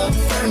 come look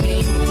for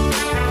me.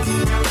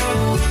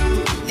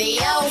 The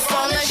elf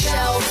on the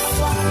shelf.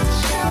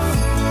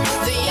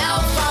 The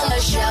elf on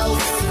the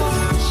shelf.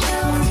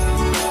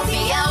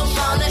 The elf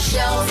on the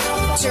shelf.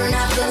 Turn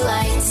out the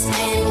lights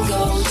and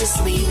go to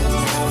sleep.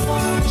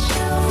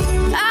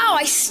 Ow,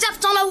 I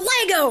stepped on a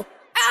Lego.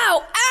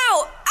 Ow,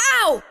 ow,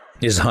 ow.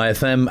 This is High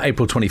FM.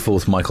 April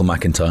 24th, Michael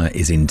McIntyre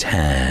is in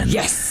town.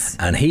 Yes.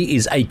 And he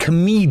is a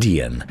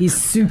comedian. He's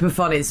super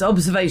funny. It's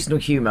observational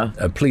humour.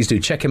 Please do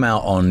check him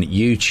out on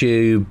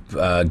YouTube,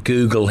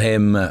 Google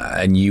him,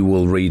 and you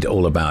will read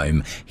all about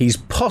him. He's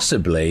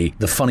possibly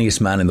the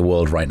funniest man in the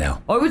world right now.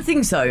 I would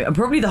think so. And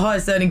probably the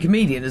highest earning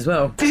comedian as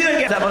well. You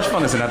don't get that much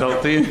fun as an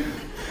adult, do you?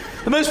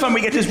 The most fun we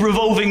get is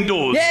revolving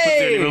doors. Yay! That's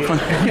the only real fun.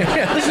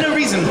 There's no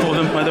reason for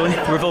them, by the way.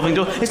 A revolving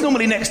door. It's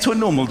normally next to a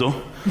normal door.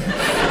 You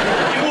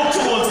walk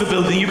towards the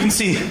building, you can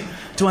see,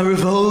 do I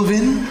revolve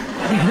in?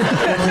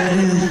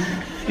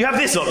 You have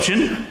this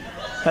option.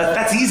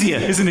 That's easier,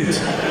 isn't it?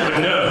 But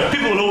no,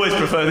 people will always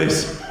prefer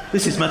this.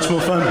 This is much more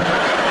fun.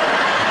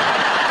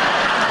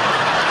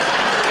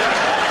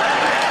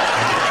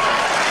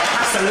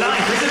 That's the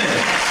life, isn't it?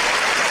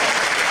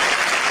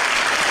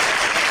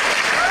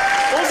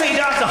 Also, you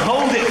don't have to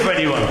hold it for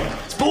anyone.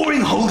 It's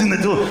boring holding the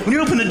door. When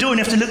you open the door and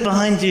you have to look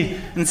behind you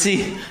and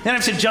see, you don't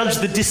have to judge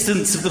the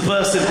distance of the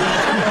person. Is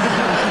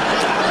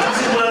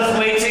it worth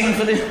waiting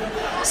for this?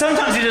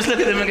 Sometimes you just look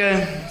at them and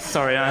go,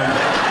 sorry,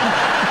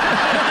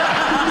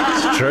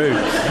 It's true.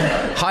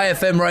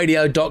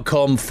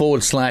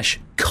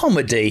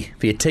 highfmradio.com/comedy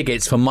for your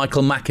tickets for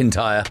Michael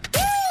McIntyre.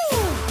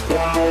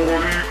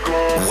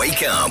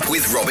 Wake up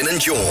with Robin and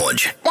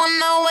George.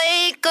 Wanna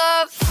wake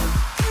up.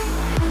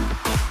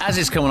 As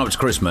it's coming up to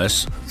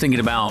Christmas, thinking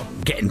about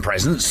getting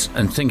presents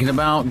and thinking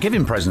about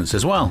giving presents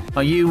as well.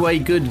 Are you a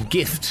good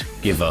gift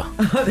giver?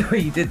 The way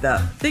you did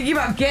that. Thinking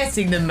about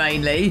getting them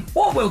mainly.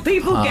 What will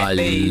people get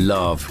me? I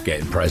love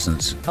getting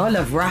presents. I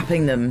love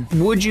wrapping them.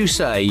 Would you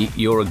say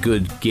you're a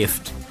good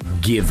gift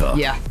giver?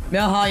 Yeah.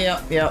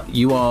 Yeah.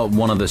 You are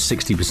one of the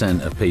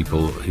 60% of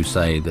people who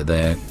say that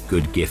they're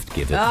good gift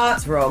givers.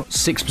 That's wrong.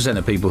 6%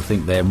 of people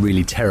think they're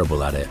really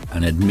terrible at it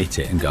and admit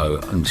it and go,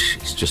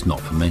 it's just not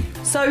for me.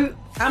 So,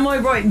 am I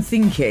right in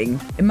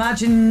thinking,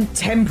 imagine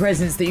 10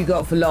 presents that you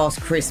got for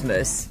last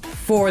Christmas,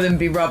 4 of them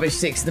be rubbish,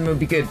 6 of them would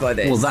be good by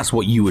this? Well, that's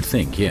what you would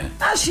think, yeah.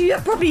 Actually,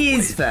 that probably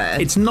is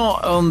fair. It's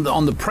not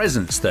on the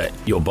presents that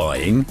you're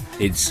buying,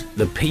 it's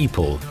the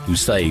people who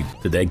say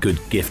that they're good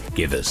gift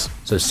givers.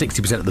 So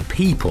 60% of the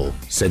people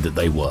said that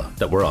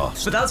were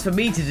asked. But that's for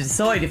me to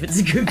decide if it's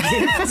a good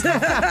gift.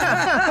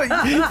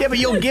 Yeah, but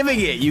you're giving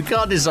it. You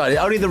can't decide it.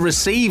 Only the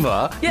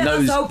receiver Yeah,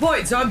 knows. that's the whole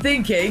point. So I'm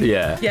thinking,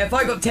 Yeah, if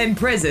I got 10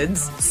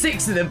 presents,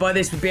 6 of them by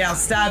this would be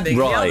outstanding.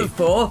 Right. The other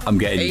 4, I'm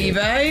getting you.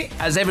 eBay.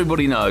 As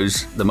everybody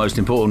knows, the most most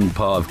important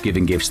part of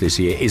giving gifts this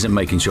year isn't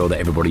making sure that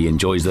everybody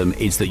enjoys them.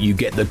 It's that you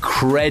get the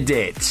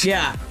credit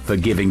for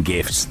giving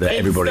gifts that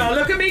everybody...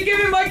 Look at me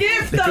giving my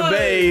gift, Look though. at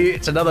me.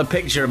 It's another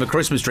picture of a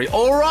Christmas tree.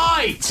 All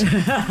right.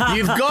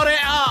 You've got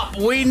it up.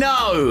 We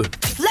know.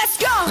 Let's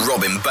go.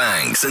 Robin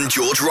Banks and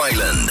George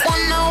Ryland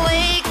Wanna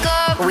wake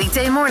up.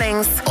 Weekday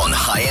mornings on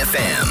High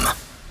FM.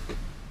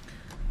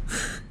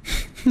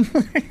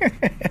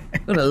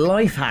 Got a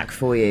life hack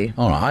for you.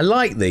 All right, I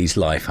like these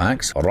life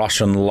hacks. A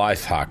Russian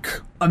life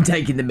hack. I'm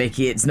taking the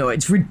mickey, it's not.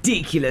 It's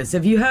ridiculous.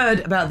 Have you heard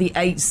about the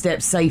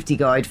 8-step safety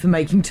guide for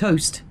making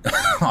toast?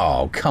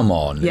 Oh, come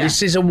on. Yeah.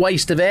 This is a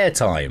waste of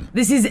airtime.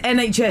 This is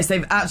NHS.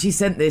 They've actually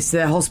sent this to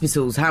their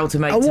hospitals, how to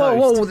make toast.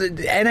 Whoa, the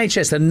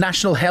NHS, the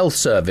National Health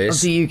Service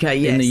Of the UK,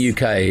 yes. in the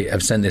UK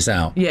have sent this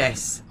out.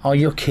 Yes. Oh,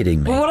 you're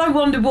kidding me. Well, what I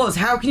wondered was,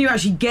 how can you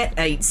actually get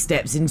 8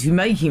 steps into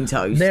making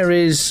toast? There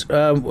is,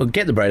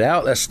 get the bread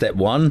out, that's step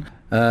 1.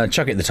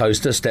 Chuck it in the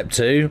toaster, step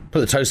 2.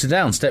 Put the toaster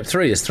down, step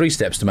 3. There's 3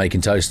 steps to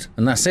making toast,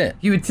 and that's it.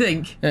 You would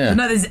think. Yeah.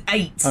 No, there's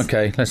 8.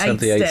 Okay, let's have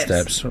the 8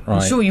 steps. Right.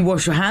 I'm sure you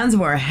wash your hands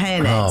and wear a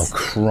hairnet. Oh,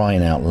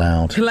 crying out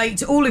loud.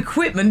 Collate all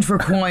equipment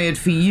required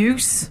for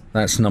use.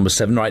 That's number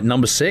 7. Right,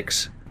 number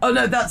 6. Oh,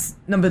 no, that's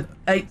number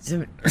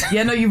 8.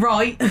 Yeah, no, you're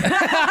right.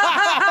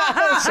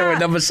 So we're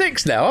number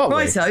 6 now, aren't we?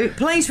 Right, so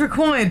place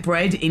required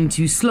bread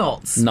into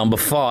slots. Number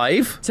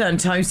 5. Turn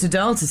toaster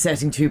dial to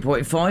setting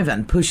 2.5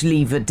 and push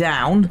lever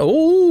down.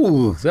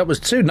 Oh, that was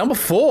 2. Number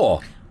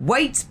 4.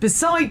 Wait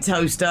beside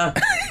toaster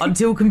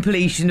until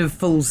completion of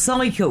full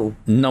cycle.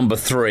 Number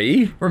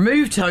 3.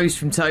 Remove toast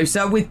from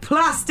toaster with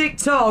plastic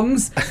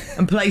tongs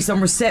and place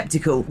on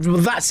receptacle. Well,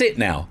 that's it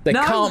now. There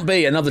No. can't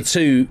be another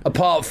 2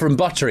 apart from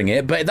buttering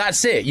it, but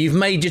that's it. You've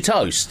made your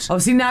toast.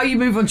 Obviously, now you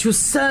move on to your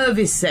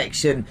service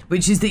section,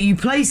 which is that you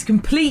place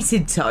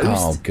completed toast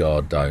Oh,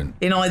 God, don't.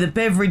 in either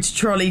beverage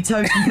trolley,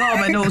 toast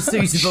compartment or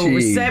suitable Gee,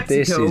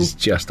 receptacle. This is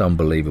just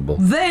unbelievable.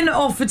 Then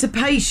offer to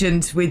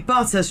patient with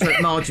butter,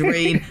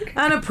 margarine,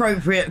 and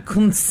appropriate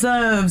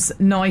conserves,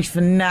 knife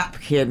and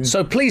napkin.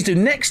 So please do,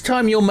 next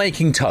time you're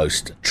making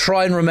toast,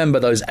 try and remember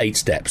those 8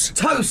 steps.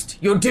 Toast,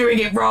 you're doing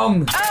it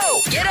wrong.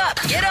 Oh, get up.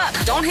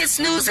 Don't hit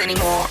snooze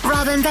anymore.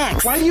 Robin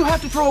Banks. Why do you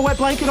have to throw a wet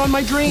blanket on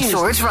my dreams?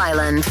 George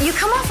Ryland. You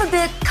come off a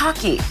bit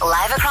cocky.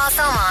 Live across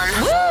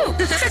Oman. Woo!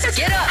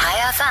 Get up.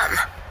 High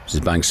FM. This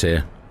is Banks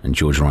here, and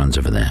George Ryan's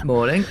over there.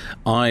 Morning.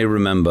 I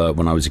remember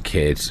when I was a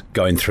kid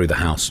going through the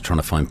house trying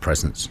to find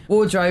presents.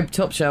 Wardrobe,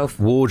 top shelf.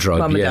 Wardrobe,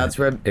 Mum and yeah. Dad's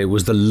room. It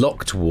was the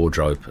locked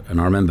wardrobe, and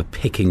I remember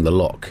picking the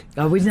lock.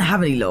 Oh, we didn't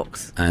have any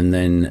locks. And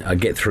then I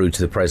get through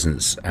to the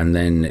presents, and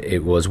then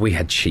we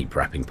had cheap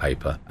wrapping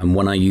paper. And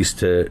when I used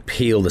to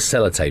peel the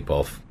sellotape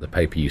off, the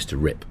paper used to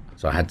rip.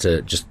 So I had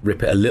to just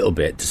rip it a little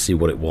bit to see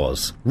what it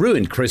was.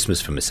 Ruined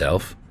Christmas for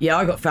myself. Yeah,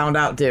 I got found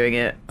out doing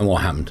it. And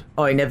what happened?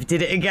 I never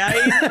did it again.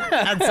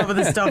 And some of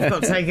the stuff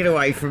got taken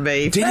away from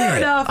me. Did Fair it?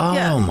 enough. Oh,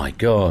 yeah. my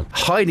God.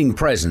 Hiding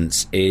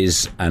presents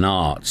is an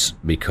art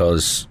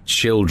because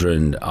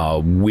children are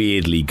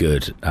weirdly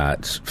good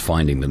at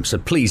finding them. So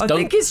please I don't...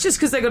 think it's just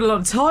because they've got a lot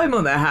of time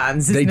on their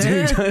hands, isn't They do,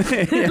 it?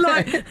 don't they?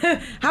 Like,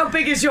 how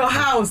big is your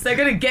house? They're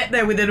going to get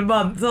there within a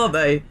month, aren't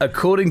they?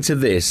 According to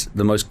this,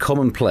 the most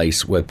common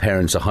place where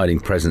parents are hiding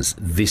presents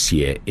this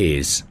year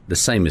is the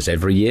same as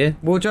every year.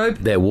 Wardrobe?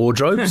 Their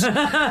wardrobes.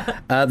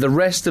 The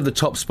rest of the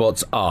top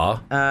spots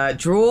are...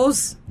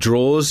 Drawers?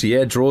 Drawers,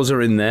 yeah, drawers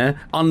are in there.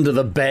 Under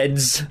the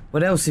beds.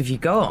 What else have you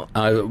got?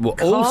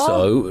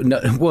 Also,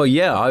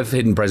 I've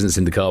hidden presents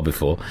in the car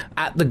before.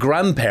 At the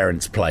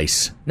grandparents'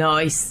 place.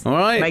 Nice. All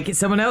right. Make it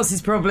someone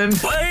else's problem.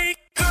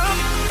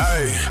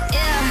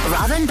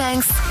 Robin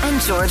Banks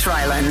and George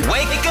Ryland.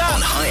 Wake up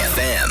on High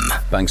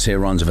FM. Banks here,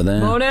 Ron's over there.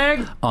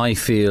 Morning. I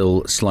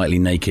feel slightly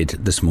naked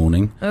this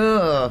morning.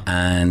 Ugh.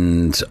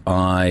 And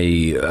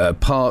I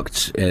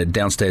parked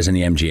downstairs in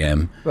the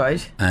MGM.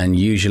 Right. And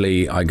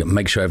usually I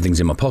make sure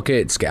everything's in my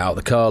pockets, get out of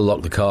the car,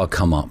 lock the car,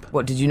 come up.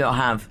 What did you not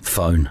have?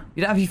 Phone.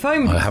 You don't have your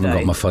phone with I you haven't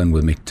today? got my phone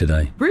with me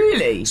today.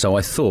 Really? So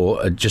I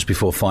thought just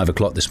before 5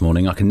 o'clock this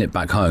morning I can nip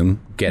back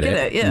home, get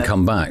it, yeah. and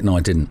come back. No,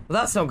 I didn't.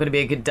 Well, that's not going to be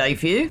a good day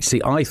for you.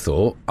 See, I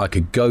thought I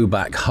could go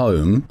back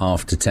home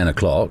after 10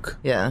 o'clock.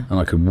 Yeah. And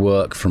I could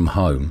work from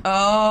home.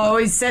 Oh,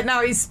 he's setting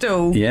out his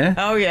stool. Yeah?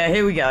 Oh, yeah,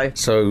 here we go.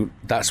 So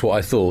that's what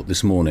I thought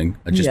this morning,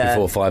 just Yeah.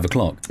 before 5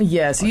 o'clock.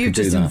 Yeah, so I you've could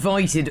do just that.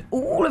 invited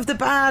all of the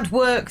bad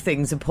work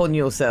things upon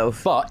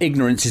yourself. But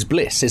ignorance is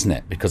bliss, isn't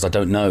it? Because I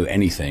don't know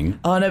anything.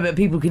 Oh, no, but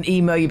people can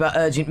email you about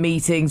urgent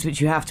meetings, which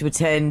you have to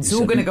attend. It's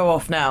all going to go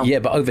off now. Yeah,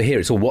 but over here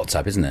it's all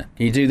WhatsApp, isn't it?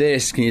 Can you do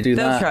this? Can you do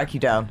They'll that? track you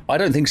down. I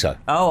don't think so.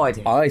 Oh, I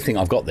do. I think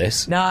I've got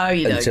this. No,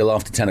 you don't. Until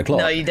after 10 o'clock.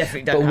 No, you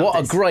definitely don't But have what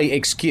this. a great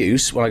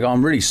excuse when I go,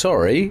 I'm really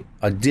sorry,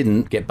 I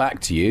didn't get back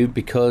to you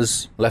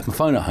because I left my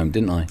phone at home,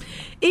 didn't I?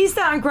 Is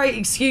that a great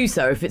excuse,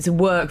 though, if it's a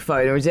work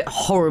phone, or is it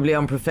horribly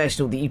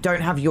unprofessional that you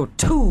don't have your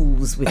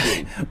tools with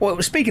you?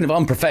 Well, speaking of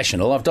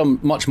unprofessional, I've done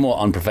much more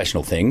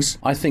unprofessional things.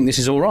 I think this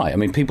is all right. I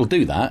mean, people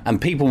do that, and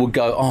people would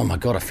go, oh my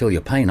God, I feel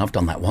your pain. I've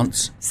done that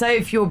once. Say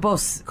if your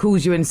boss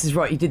calls you and says,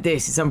 right, you did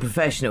this, it's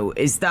unprofessional.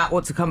 Is that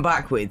what to come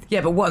back with?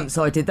 Yeah, but once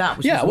I did that,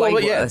 which was way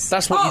worse.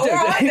 That's what you do.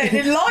 All right,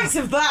 then, in light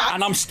of that.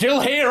 And I'm still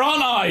here,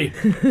 aren't I?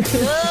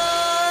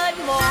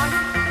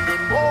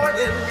 Good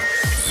morning.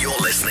 You're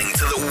listening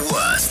to the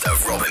worst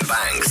of Robin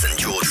Banks and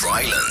George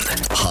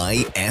Ryland.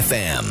 High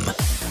FM.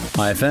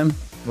 Hi FM.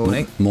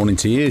 Morning. Morning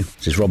to you.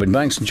 This is Robin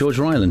Banks and George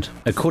Ryland.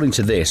 According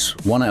to this,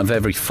 1 out of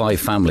every 5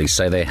 families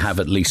say they have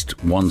at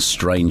least one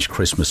strange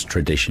Christmas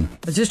tradition.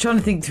 I was just trying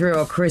to think through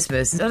our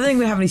Christmas. I don't think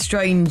we have any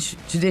strange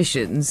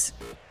traditions,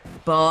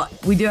 but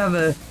we do have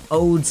a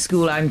old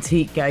school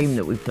antique game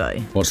that we play.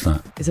 What's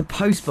that? It's a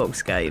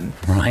postbox game.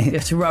 Right. You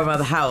have to run around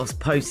the house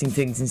posting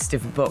things into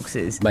different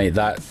boxes. Mate,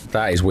 that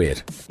is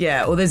weird.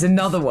 Yeah, or there's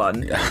another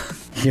one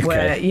Okay.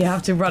 where you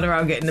have to run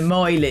around getting the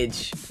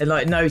mileage and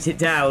like note it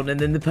down, and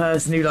then the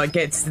person who like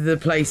gets to the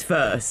place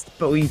first,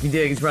 but what you've been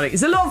doing is running.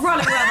 It's a lot of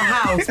running around the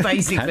house,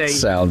 basically. That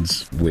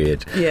sounds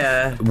weird.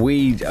 Yeah.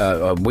 We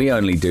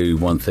only do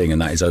one thing,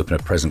 and that is open a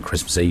present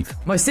Christmas Eve.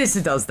 My sister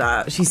does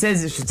that. She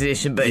says it's a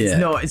tradition, but it's Yeah.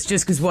 not. It's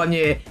just because one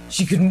year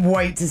she couldn't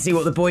wait to see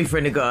what the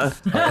boyfriend had got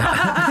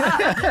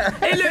her.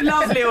 It looked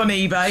lovely on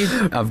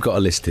eBay. I've got a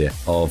list here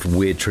of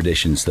weird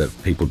traditions that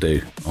people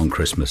do on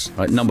Christmas.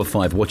 Right, number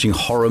 5, watching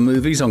horror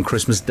movies on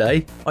Christmas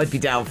Day. I'd be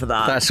down for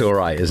that. That's all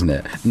right, isn't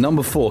it?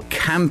 Number 4,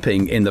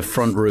 camping in the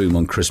front room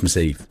on Christmas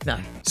Eve. No.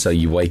 So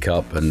you wake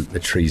up and the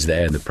tree's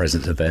there and the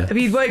presents are there. I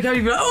mean, you'd wake up and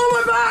you'd be like,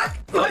 oh, my back!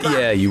 My back!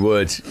 Yeah, you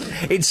would.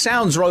 It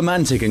sounds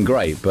romantic and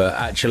great, but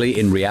actually,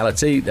 in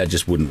reality, that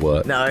just wouldn't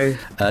work. No.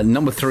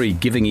 Number 3,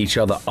 giving each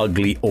other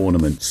ugly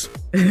ornaments.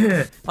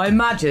 I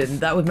imagine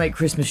that would make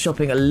Christmas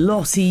shopping a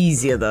lot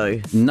easier,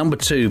 though. Number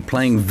 2,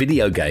 playing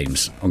video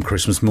games on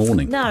Christmas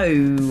morning.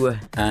 No.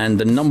 And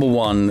the number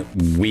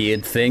 1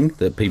 weird thing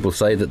that people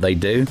say that they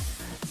do,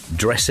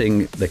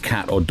 dressing the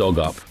cat or dog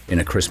up in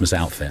a Christmas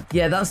outfit.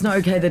 Yeah, that's not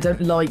okay. They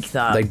don't like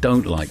that. They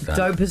don't like that.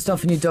 Don't put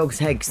stuff in your dog's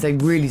head because they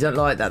really don't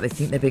like that. They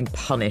think they're being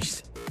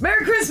punished.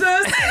 Merry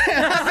Christmas!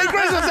 Happy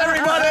Christmas,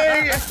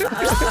 everybody!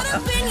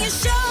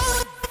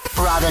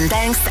 Robin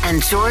Banks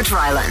and George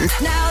Ryland.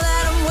 Now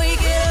that I'm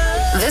waking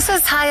up. This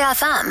is High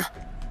FM.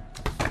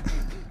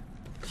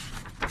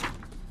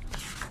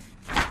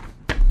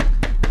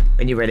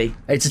 When you're ready.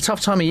 It's a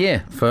tough time of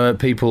year for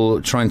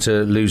people trying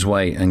to lose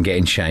weight and get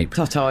in shape.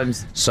 Tough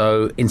times.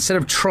 So instead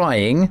of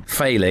trying,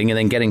 failing, and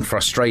then getting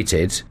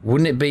frustrated,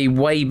 wouldn't it be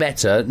way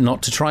better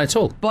not to try at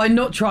all? By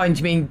not trying, do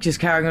you mean just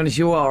carrying on as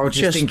you are, or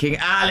just thinking,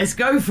 let's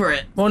go for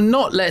it? Well,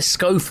 not let's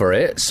go for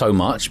it so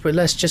much, but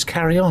let's just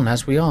carry on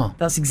as we are.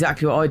 That's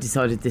exactly what I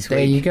decided this week.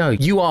 There you go.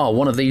 You are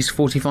one of these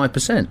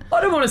 45%.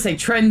 I don't want to say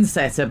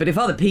trendsetter, but if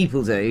other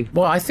people do...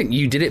 Well, I think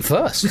you did it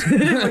first.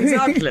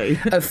 Exactly.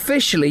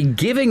 Officially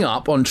giving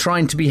up on trying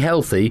to be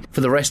healthy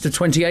for the rest of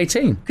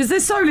 2018. Because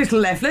there's so little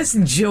left, let's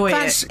enjoy it.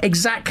 That's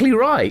exactly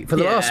right. For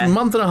the last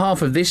month and a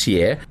half of this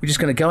year, we're just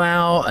going to go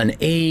out and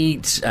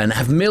eat and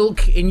have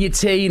milk in your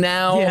tea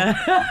now.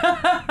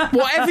 Yeah.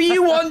 Whatever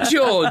you want,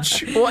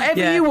 George.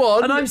 Whatever you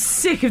want. And I'm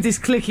sick of this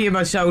clicking in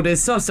my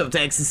shoulders, so I've stopped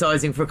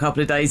exercising for a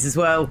couple of days as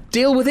well.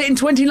 Deal with it in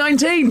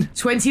 2019.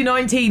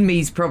 2019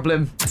 me's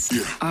problem.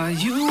 Are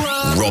you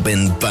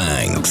Robin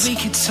Banks. We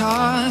could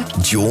talk.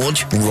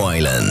 George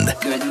Ryland.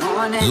 Good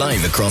morning.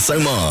 Live across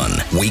Oman.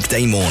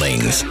 Weekday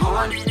mornings.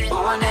 Morning.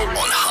 On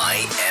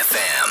High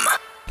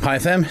FM. Hi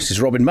FM, this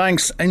is Robin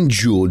Banks and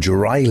George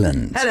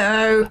Ryland.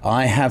 Hello.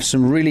 I have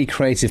some really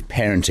creative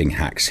parenting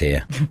hacks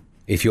here.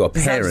 If you're a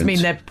Does parent... that just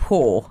mean they're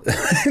poor?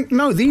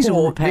 No, these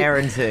poor are...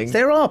 parenting.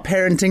 There are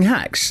parenting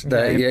hacks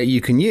that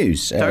you can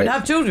use. Don't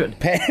have children.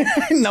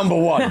 Number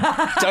 1,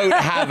 don't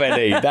have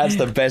any. That's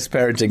the best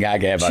parenting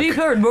hack ever.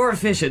 Cheaper and more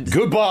efficient.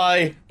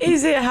 Goodbye.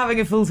 Is it having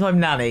a full-time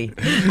nanny?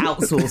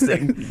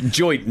 Outsourcing.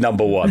 Joint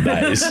number 1,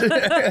 that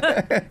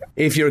is.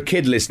 If you're a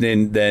kid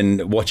listening,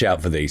 then watch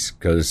out for these,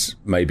 because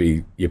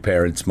maybe your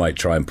parents might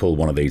try and pull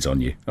one of these on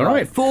you. All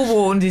right.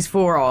 Forewarned is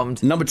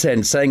forearmed. Number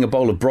 10, saying a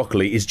bowl of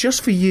broccoli is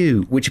just for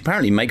you, which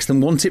apparently makes them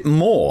want it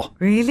more.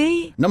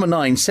 Really? Number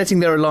 9,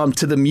 setting their alarm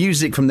to the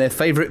music from their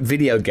favourite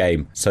video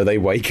game so they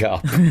wake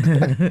up.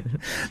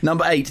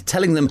 Number 8,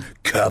 telling them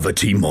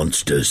cavity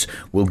monsters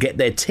will get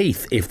their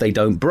teeth if they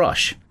don't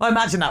brush. I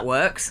imagine that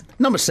works.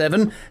 Number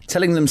 7,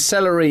 telling them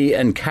celery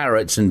and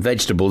carrots and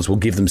vegetables will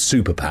give them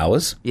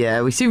superpowers.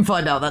 Yeah, we soon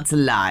find out that's a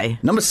lie.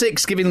 Number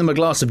 6, giving them a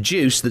glass of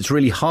juice that's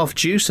really half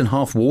juice and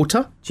half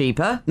water.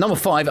 Cheaper. Number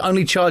 5,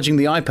 only charging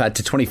the iPad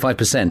to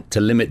 25%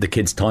 to limit the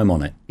kids' time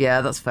on it.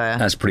 Yeah, that's fair.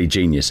 That's pretty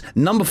genius.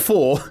 Number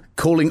 4,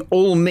 calling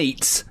all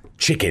meats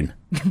chicken.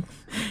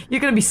 You're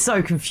going to be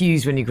so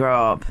confused when you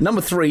grow up.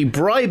 Number 3,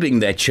 bribing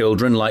their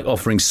children, like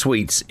offering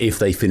sweets if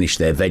they finish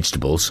their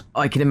vegetables.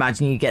 I can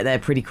imagine you get there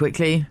pretty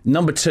quickly.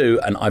 Number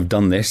 2, and I've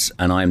done this,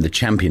 and I am the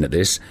champion at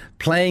this,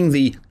 playing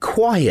the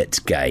quiet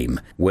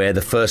game, where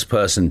the first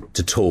person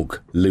to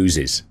talk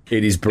loses.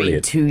 It is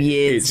brilliant. Been 2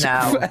 years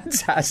now.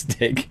 It's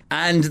fantastic.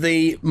 And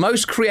the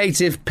most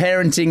creative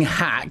parenting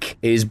hack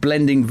is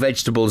blending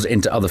vegetables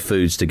into other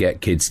foods to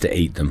get kids to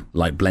eat them,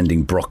 like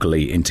blending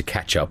broccoli into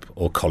ketchup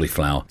or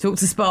cauliflower. Talk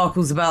to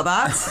Sparkles about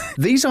that.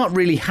 These aren't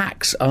really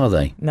hacks, are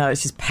they? No,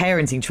 it's just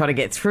parenting trying to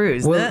get through,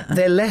 isn't it?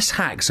 They're less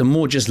hacks and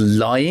more just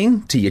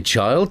lying to your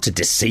child to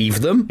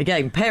deceive them.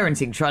 Again,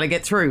 parenting trying to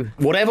get through.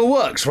 Whatever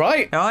works,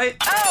 right? All right.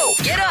 Oh,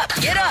 get up.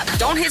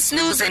 Don't hit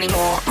snooze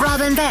anymore.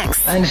 Robin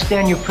Banks. I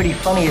understand you're pretty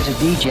funny as a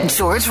DJ.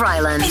 George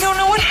Ryland. I don't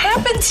know what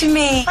happened to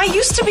me. I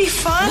used to be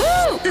fun.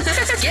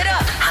 Get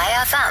up.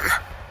 High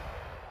FM.